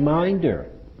as a reminder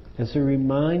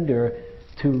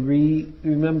to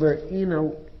remember,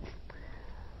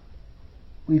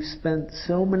 we've spent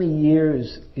so many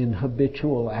years in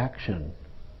habitual action.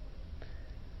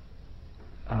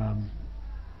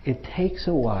 It takes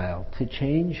a while to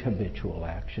change habitual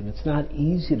action. It's not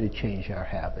easy to change our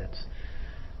habits.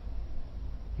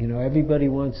 Everybody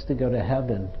wants to go to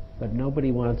heaven, but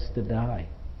nobody wants to die.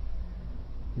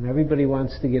 And everybody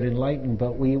wants to get enlightened,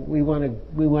 but we want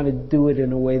to do it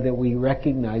in a way that we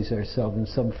recognize ourselves in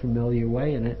some familiar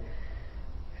way, and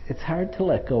it's hard to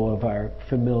let go of our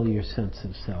familiar sense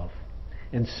of self.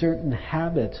 And certain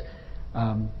habits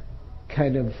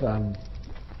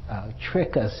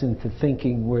trick us into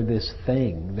thinking we're this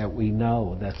thing that we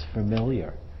know that's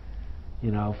familiar.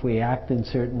 If we act in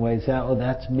certain ways,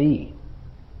 that's me.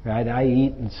 Right? I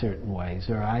eat in certain ways,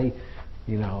 or I,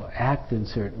 act in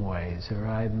certain ways, or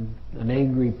I'm an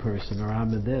angry person, or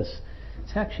I'm a this.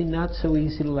 It's actually not so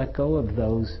easy to let go of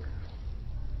those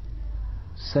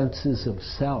senses of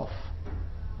self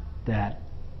that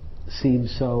seem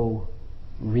so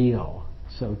real,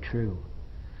 so true.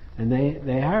 And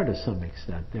they are to some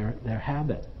extent. They're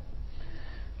habit.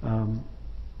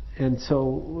 And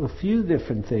so a few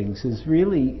different things is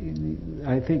really,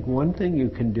 I think one thing you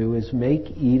can do is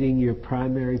make eating your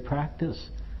primary practice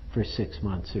for 6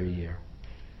 months or a year.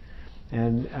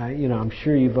 And I'm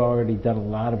sure you've already done a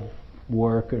lot of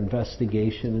work or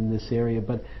investigation in this area,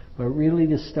 but really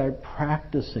to start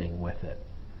practicing with it.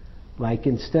 Like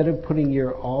instead of putting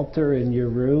your altar in your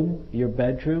room, your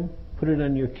bedroom, put it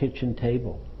on your kitchen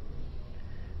table.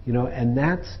 And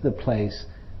that's the place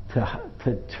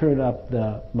to turn up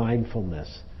the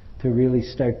mindfulness, to really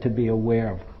start to be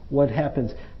aware of what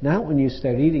happens, not when you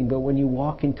start eating, but when you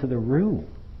walk into the room.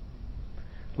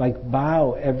 Like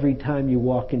bow every time you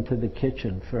walk into the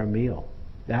kitchen for a meal.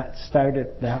 Start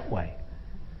it that way.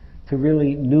 To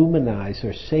really pneumanize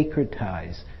or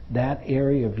sacretize that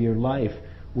area of your life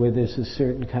where there's a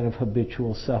certain kind of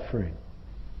habitual suffering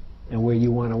and where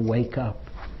you want to wake up.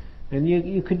 And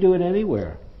you could do it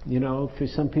anywhere. For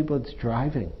some people it's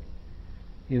driving.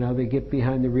 They get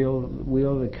behind the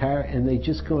wheel of the car and they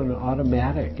just go in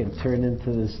automatic and turn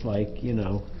into this I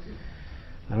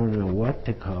don't know what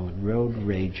to call it, road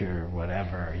rager or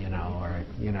whatever, or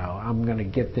I'm going to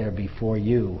get there before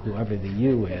you, whoever the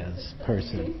you is,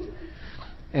 person.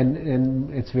 And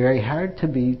it's very hard to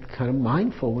be kind of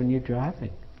mindful when you're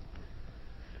driving.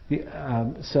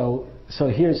 So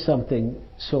here's something.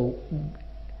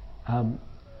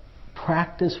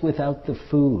 Practice without the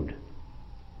food.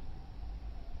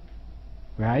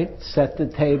 Right? Set the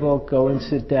table, go and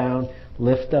sit down,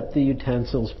 lift up the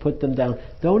utensils, put them down.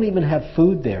 Don't even have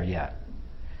food there yet.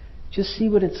 Just see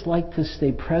what it's like to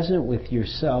stay present with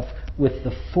yourself, with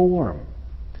the form.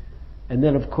 And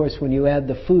then, of course, when you add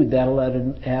the food, that'll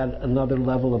add another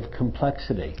level of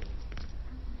complexity.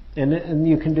 And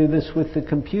you can do this with the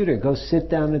computer. Go sit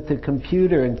down at the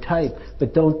computer and type,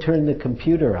 but don't turn the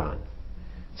computer on.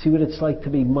 See what it's like to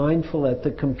be mindful at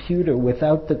the computer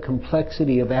without the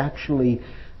complexity of actually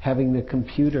having the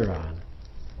computer on.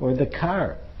 Or the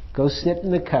car. Go sit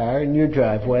in the car in your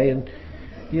driveway and,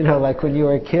 like when you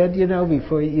were a kid,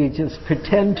 before you just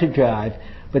pretend to drive,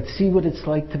 but see what it's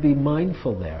like to be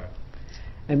mindful there.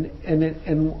 And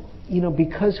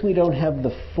because we don't have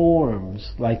the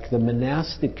forms like the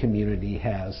monastic community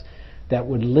has, that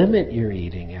would limit your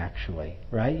eating actually,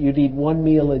 right? You'd eat 1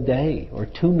 meal a day or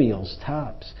 2 meals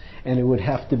tops, and it would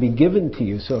have to be given to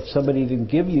you. So if somebody didn't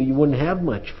give you, you wouldn't have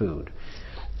much food.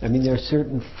 I mean, there are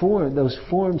certain forms, those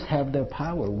forms have their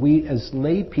power. We, as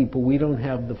lay people, we don't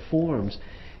have the forms.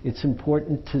 it's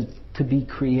important to be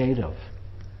creative,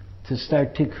 to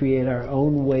start to create our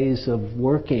own ways of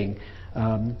working,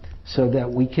 so that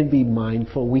we can be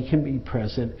mindful, we can be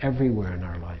present everywhere in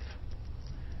our life.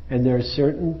 And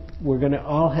we're going to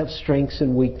all have strengths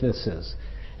and weaknesses.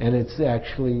 And it's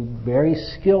actually very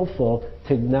skillful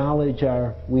to acknowledge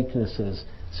our weaknesses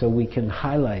so we can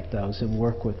highlight those and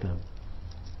work with them.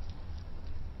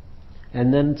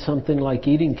 And then something like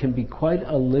eating can be quite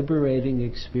a liberating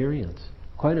experience,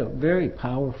 quite a very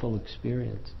powerful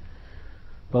experience.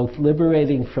 Both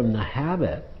liberating from the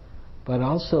habit, but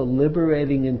also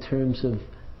liberating in terms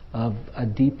of a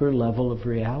deeper level of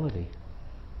reality.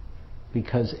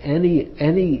 Because any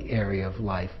area of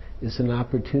life is an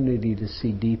opportunity to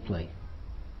see deeply.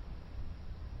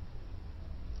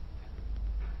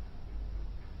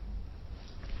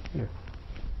 Here.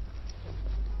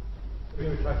 We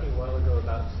were talking a while ago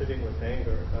about sitting with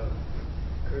anger.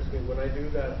 Occurs to me, when I do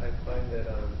that, I find that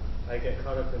I get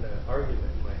caught up in an argument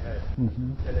in my head,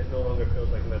 and it no longer feels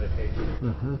like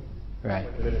meditation. Right.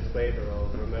 When minutes later,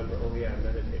 I'll remember, oh yeah, I'm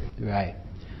meditating. Right.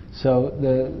 So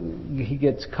he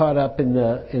gets caught up in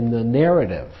the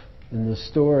narrative, in the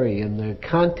story, in the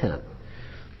content.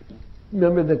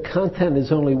 Remember, the content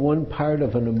is only one part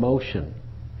of an emotion.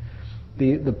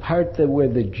 The part where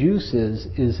the juice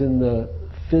is in the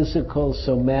physical,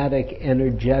 somatic,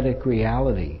 energetic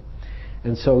reality.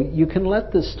 And so you can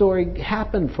let the story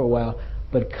happen for a while,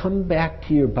 but come back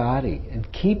to your body and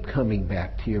keep coming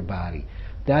back to your body.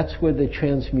 That's where the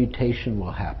transmutation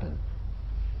will happen.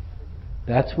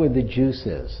 That's where the juice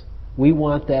is. We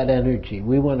want that energy.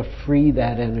 We want to free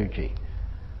that energy.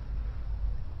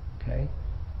 Okay?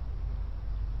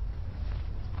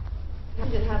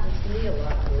 It happens to me a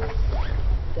lot is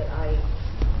that I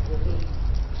will be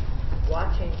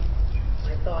watching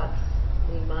my thoughts,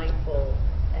 being mindful,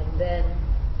 and then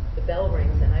the bell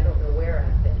rings and I don't know where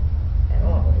I've been at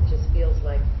all. It just feels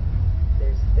like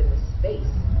there's been this space.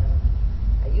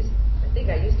 I think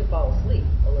I used to fall asleep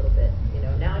a little bit.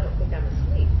 Now I don't think I'm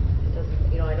asleep. It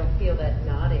doesn't. I don't feel that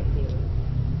nodding feeling.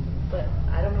 But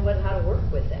I don't know how to work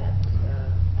with that.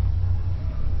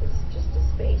 It's just a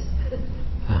space.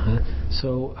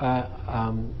 So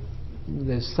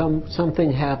there's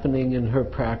something happening in her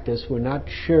practice. We're not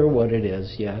sure what it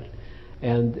is yet,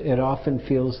 and it often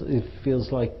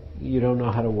feels like you don't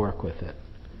know how to work with it.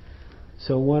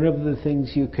 So one of the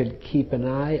things you could keep an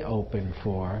eye open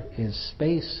for is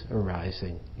space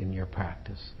arising in your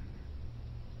practice.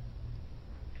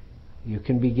 You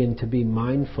can begin to be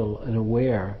mindful and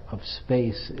aware of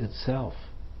space itself.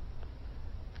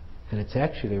 And it's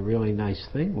actually a really nice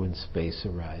thing when space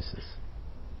arises.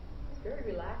 It's very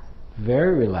relaxing.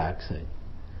 Very relaxing.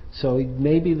 So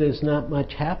maybe there's not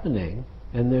much happening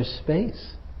and there's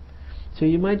space. So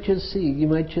you might just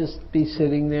be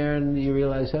sitting there and you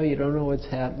realize, oh, you don't know what's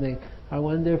happening. I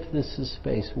wonder if this is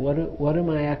space. What am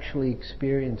I actually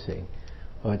experiencing?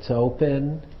 Oh, it's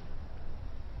open.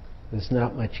 There's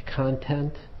not much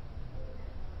content.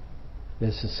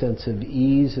 There's a sense of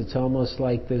ease. It's almost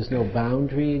like there's no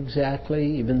boundary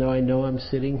exactly, even though I know I'm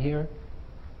sitting here.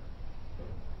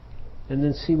 And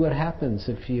then see what happens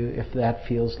if that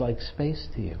feels like space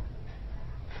to you.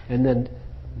 And then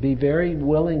be very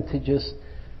willing to just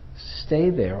stay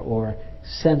there or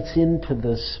sense into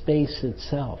the space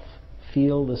itself.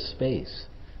 Feel the space.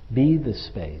 Be the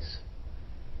space.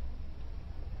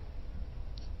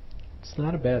 It's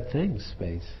not a bad thing,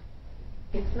 space.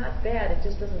 It's not bad, it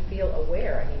just doesn't feel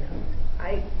aware.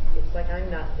 It's like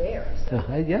I'm not there. So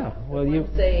yeah, well, you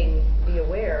saying be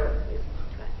aware,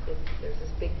 there's this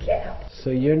big gap. So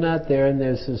you're not there and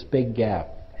there's this big gap.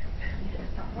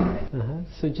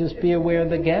 So just be aware of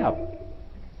the gap.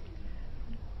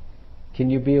 Can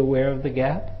you be aware of the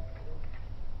gap?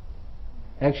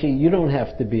 Actually, you don't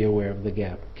have to be aware of the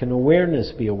gap. Can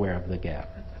awareness be aware of the gap?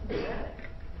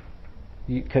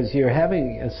 Because you're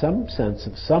having some sense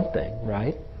of something,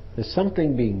 right? There's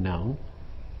something being known.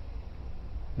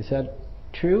 Is that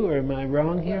true, or am I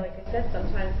wrong here? Well, like I said,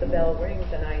 sometimes the bell rings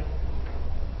and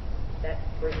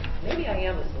maybe I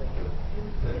am asleep.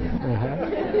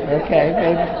 Okay,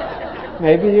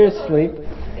 maybe you're asleep.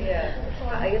 Yeah,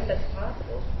 I guess that's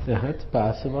possible. It's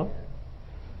possible.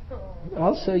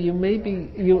 Also, you may be,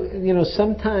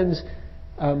 sometimes,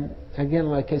 again,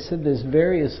 like I said, there's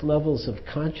various levels of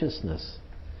consciousness.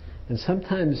 And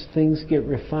sometimes things get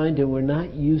refined and we're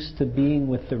not used to being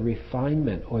with the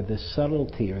refinement or the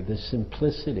subtlety or the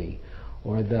simplicity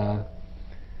or the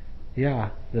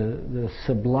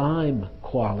sublime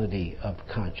quality of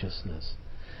consciousness.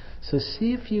 So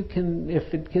see if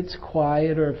it gets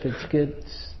quiet or if it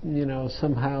gets,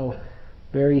 somehow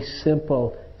very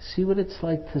simple, See what it's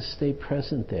like to stay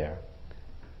present there.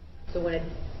 So when I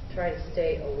try to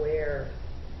stay aware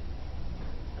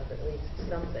of at least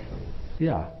something.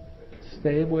 Yeah,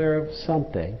 stay aware of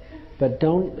something, but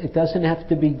it doesn't have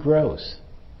to be gross.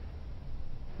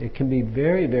 It can be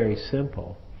very, very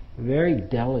simple, very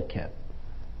delicate,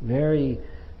 very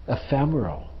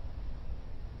ephemeral.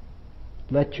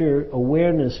 Let your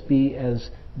awareness be as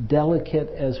delicate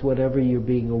as whatever you're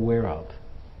being aware of.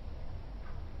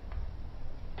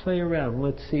 Play around,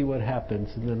 let's see what happens,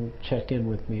 and then check in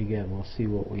with me again. We'll see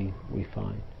what we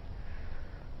find.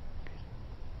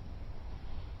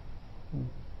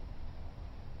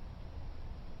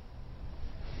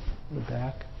 The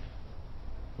back.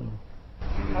 Oh.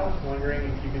 I was wondering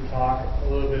if you could talk a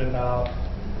little bit about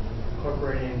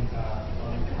incorporating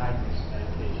loving kindness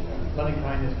meditation, loving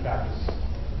kindness practice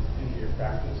into your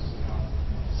practice.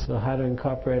 So how to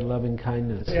incorporate loving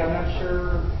kindness? Yeah, I'm not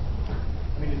sure.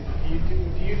 I mean,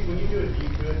 when you do it, do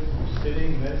you do it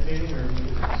sitting, meditating, or do you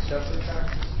do it separate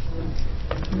practice?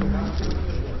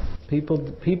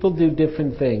 People do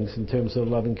different things in terms of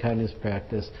loving kindness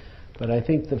practice, but I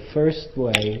think the first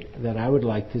way that I would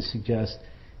like to suggest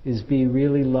is be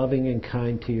really loving and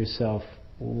kind to yourself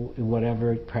in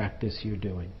whatever practice you're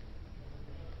doing.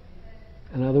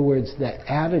 In other words,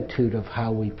 the attitude of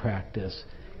how we practice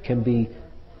can be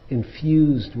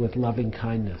infused with loving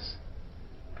kindness.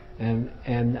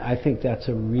 And I think that's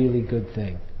a really good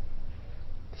thing.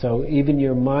 So even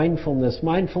your mindfulness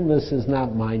is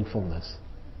not mindfulness.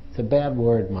 It's a bad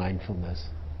word, mindfulness.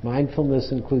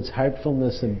 Mindfulness includes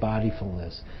heartfulness and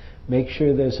bodyfulness. Make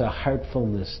sure there's a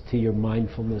heartfulness to your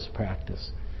mindfulness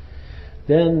practice.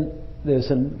 Then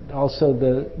there's also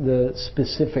the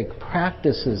specific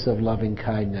practices of loving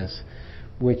kindness,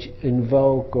 which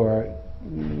invoke or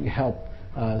help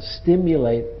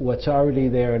stimulate what's already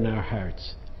there in our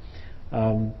hearts.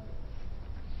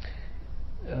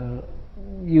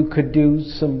 You could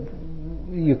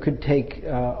take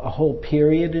a whole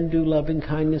period and do loving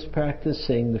kindness practice,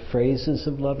 saying the phrases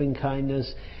of loving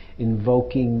kindness,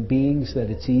 invoking beings that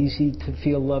it's easy to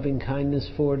feel loving kindness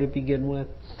for to begin with.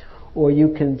 Or you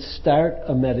can start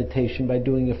a meditation by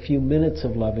doing a few minutes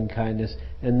of loving kindness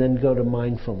and then go to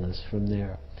mindfulness from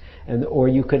there. Or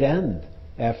you could end.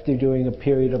 After doing a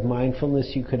period of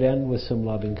mindfulness, you could end with some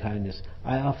loving kindness.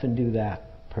 I often do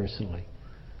that, personally.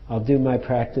 I'll do my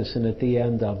practice, and at the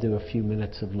end I'll do a few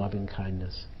minutes of loving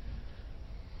kindness.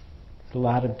 There's a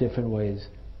lot of different ways.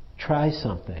 Try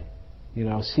something.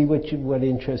 See what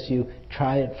interests you.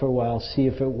 Try it for a while, see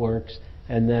if it works,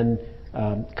 and then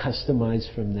customize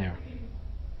from there.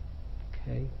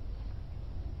 Okay?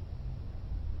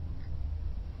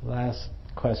 Last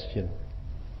question.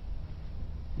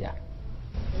 Yeah.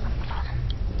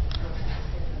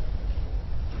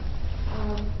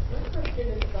 My question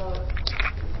is about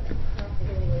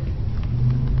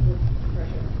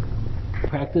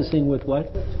practicing with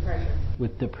what? With depression.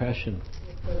 With depression.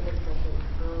 With depression.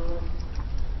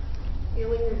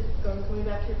 Feeling coming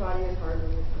back to your body is hard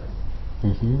when you're stressed.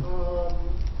 Mm-hmm.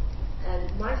 And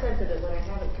my sense of it, when I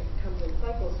have it comes in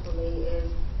cycles for me,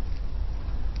 is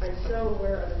I'm so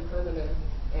aware of impermanence,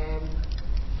 and it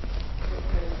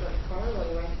kind of starts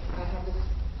correlating. I have this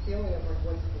feeling of like,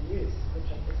 what's the use, which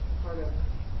I think is part of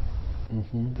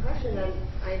depression. And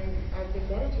I've been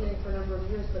meditating for a number of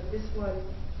years, but this one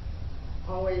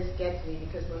always gets me,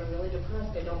 because when I'm really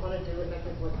depressed, I don't want to do it, and I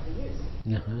think, what's the use?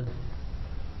 Uh-huh.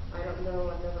 I don't know,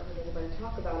 I've never heard anybody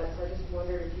talk about it, so I just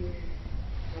wondered if you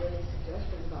had any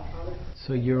suggestions about how to...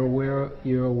 So you're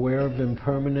aware of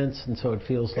impermanence, and so it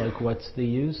feels like, what's the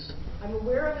use? I'm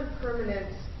aware of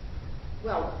impermanence.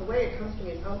 Well, the way it comes to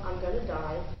me is, I'm going to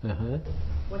die. Uh-huh.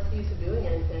 What's the use of doing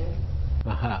anything?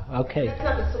 Uh-huh, okay. That's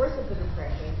not the source of the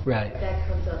depression. Right. That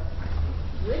comes up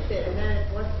with it, and then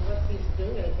what's the use of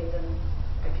doing anything? Then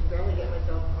I can barely get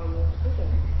myself on the cushion.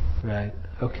 Right,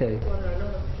 okay. I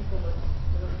know that people must...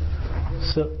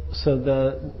 So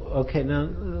now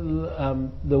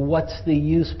the what's the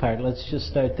use part, let's just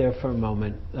start there for a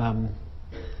moment.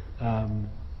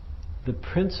 The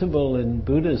principle in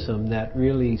Buddhism that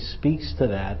really speaks to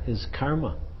that is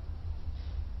karma.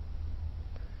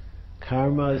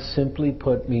 Karma, simply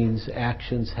put, means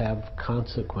actions have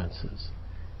consequences.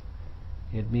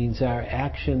 It means our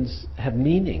actions have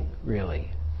meaning,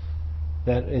 really.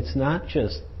 That it's not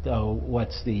just,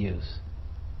 what's the use?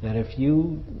 That if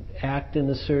you act in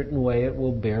a certain way, it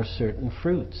will bear certain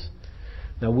fruits.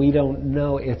 Now, we don't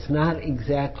know, it's not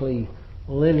exactly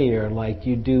linear, like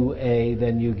you do A,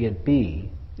 then you get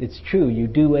B. It's true, you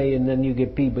do A and then you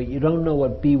get B, but you don't know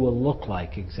what B will look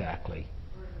like exactly.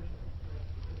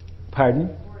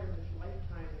 Pardon?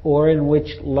 or in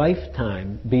which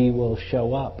lifetime B will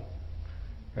show up,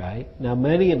 right? Now,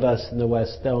 many of us in the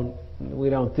West don't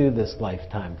do this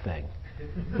lifetime thing.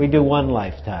 We do one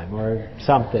lifetime or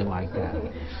something like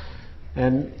that.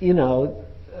 And,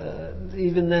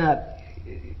 even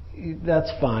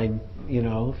that's fine,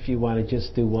 if you want to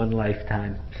just do one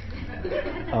lifetime.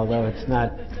 Although it's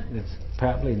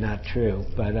probably not true.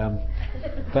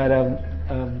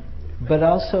 But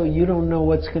also you don't know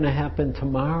what's going to happen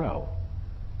tomorrow.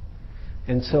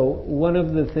 And so one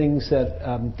of the things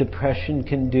that depression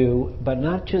can do, but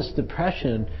not just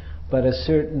depression, but a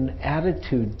certain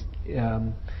attitude,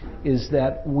 is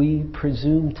that we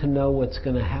presume to know what's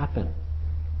going to happen.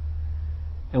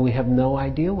 And we have no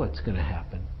idea what's going to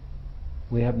happen.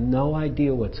 We have no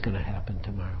idea what's going to happen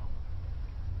tomorrow.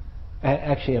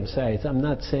 Actually, I'm sorry, I'm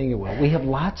not saying it well. We have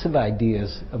lots of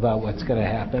ideas about what's going to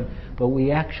happen, but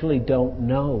we actually don't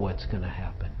know what's going to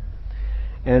happen.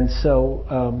 And so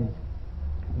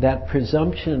that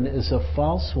presumption is a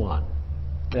false one,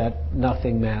 that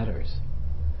nothing matters.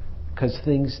 Because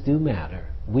things do matter.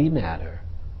 We matter.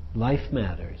 Life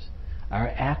matters. Our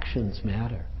actions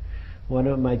matter. One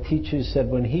of my teachers said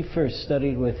when he first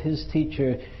studied with his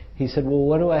teacher, he said, well,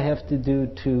 what do I have to do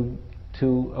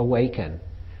to awaken?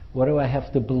 What do I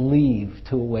have to believe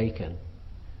to awaken?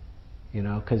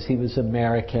 Because he was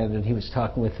American and he was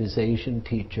talking with his Asian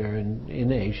teacher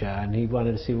in Asia, and he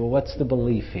wanted to see, well, what's the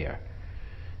belief here?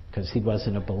 Because he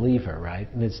wasn't a believer, right?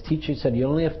 And his teacher said, you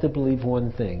only have to believe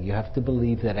one thing. You have to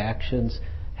believe that actions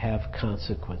have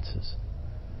consequences.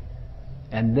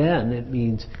 And then it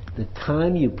means the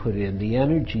time you put in, the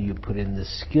energy you put in, the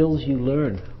skills you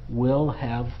learn will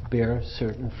bear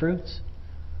certain fruits.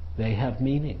 They have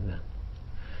meaning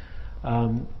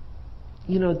then.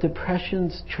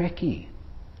 Depression's tricky.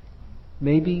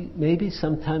 Maybe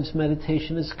sometimes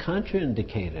meditation is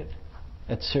contraindicated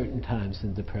at certain times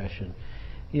in depression.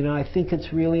 I think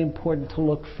it's really important to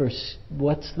look for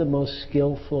what's the most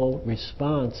skillful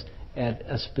response at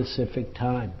a specific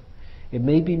time. It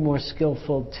may be more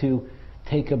skillful to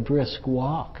take a brisk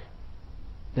walk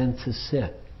than to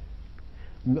sit.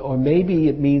 Or maybe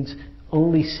it means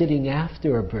only sitting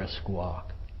after a brisk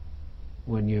walk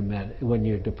when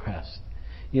you're depressed.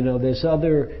 There's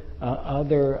other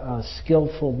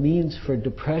skillful means for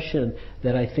depression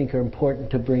that I think are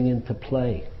important to bring into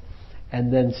play,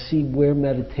 and then see where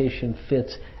meditation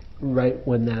fits right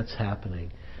when that's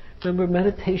happening. Remember,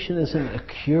 meditation isn't a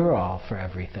cure-all for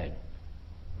everything.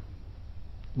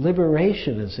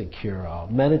 Liberation is a cure-all.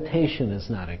 Meditation is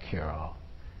not a cure-all.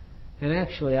 And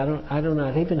actually, I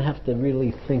don't even have to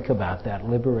really think about that.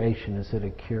 Liberation, is it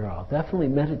a cure-all? Definitely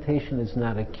meditation is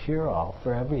not a cure-all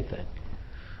for everything.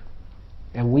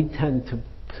 And we tend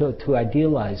to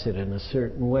idealize it in a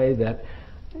certain way that,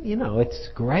 it's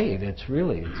great, it's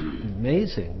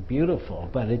amazing, beautiful,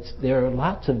 but there are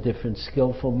lots of different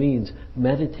skillful means.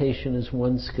 Meditation is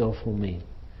one skillful mean.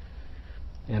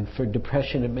 And for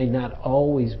depression, it may not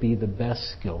always be the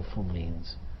best skillful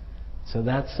means. So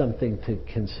that's something to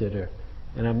consider.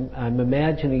 And I'm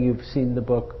imagining you've seen the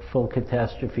book Full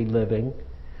Catastrophe Living.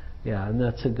 Yeah, and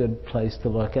that's a good place to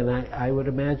look. And I would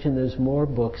imagine there's more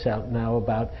books out now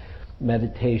about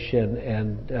meditation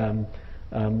and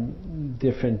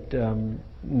different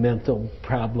mental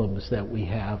problems that we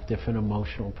have, different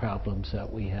emotional problems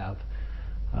that we have.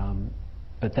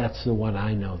 But that's the one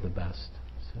I know the best.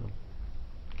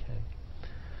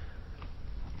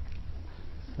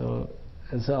 So,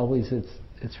 as always,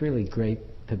 it's really great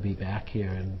to be back here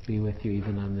and be with you,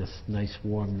 even on this nice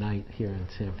warm night here in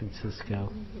San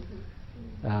Francisco.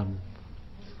 I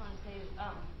just want to say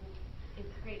it's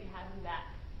great to have you back.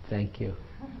 Thank you.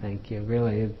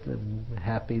 Really, I'm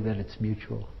happy that it's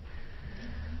mutual.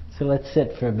 So let's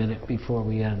sit for a minute before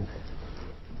we end.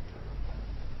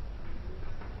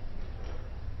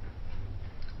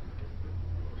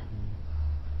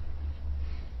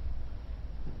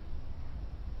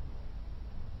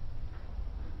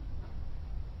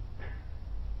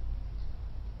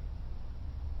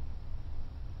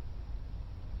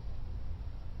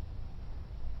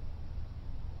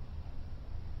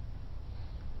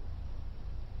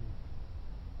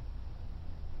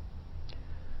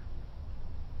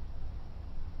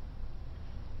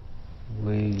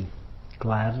 We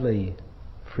gladly,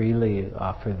 freely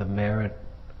offer the merit,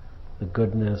 the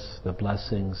goodness, the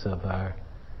blessings of our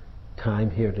time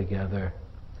here together.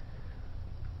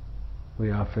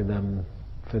 We offer them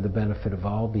for the benefit of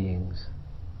all beings.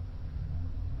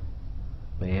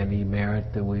 May any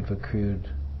merit that we've accrued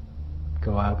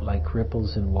go out like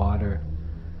ripples in water,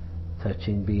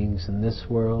 touching beings in this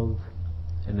world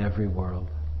and every world.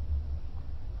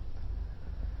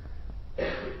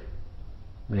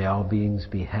 May all beings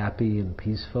be happy and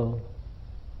peaceful.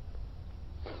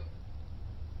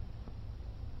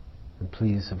 And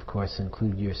please, of course,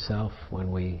 include yourself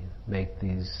when we make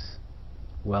these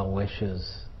well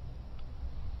wishes.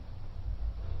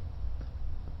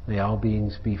 May all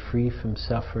beings be free from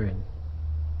suffering,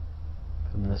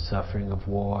 from the suffering of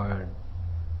war and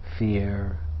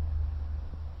fear,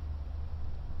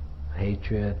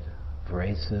 hatred, of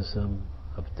racism,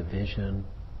 of division,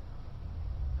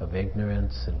 of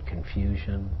ignorance and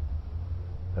confusion,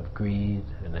 of greed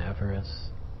and avarice.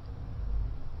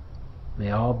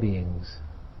 May all beings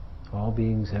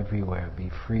everywhere be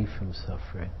free from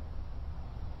suffering.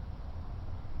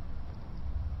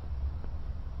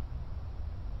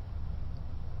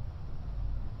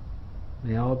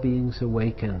 May all beings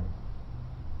awaken.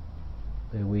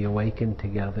 May we awaken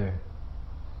together.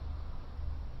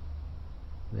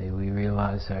 May we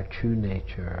realize our true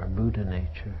nature, our Buddha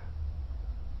nature,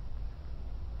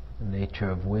 the nature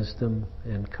of wisdom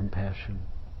and compassion.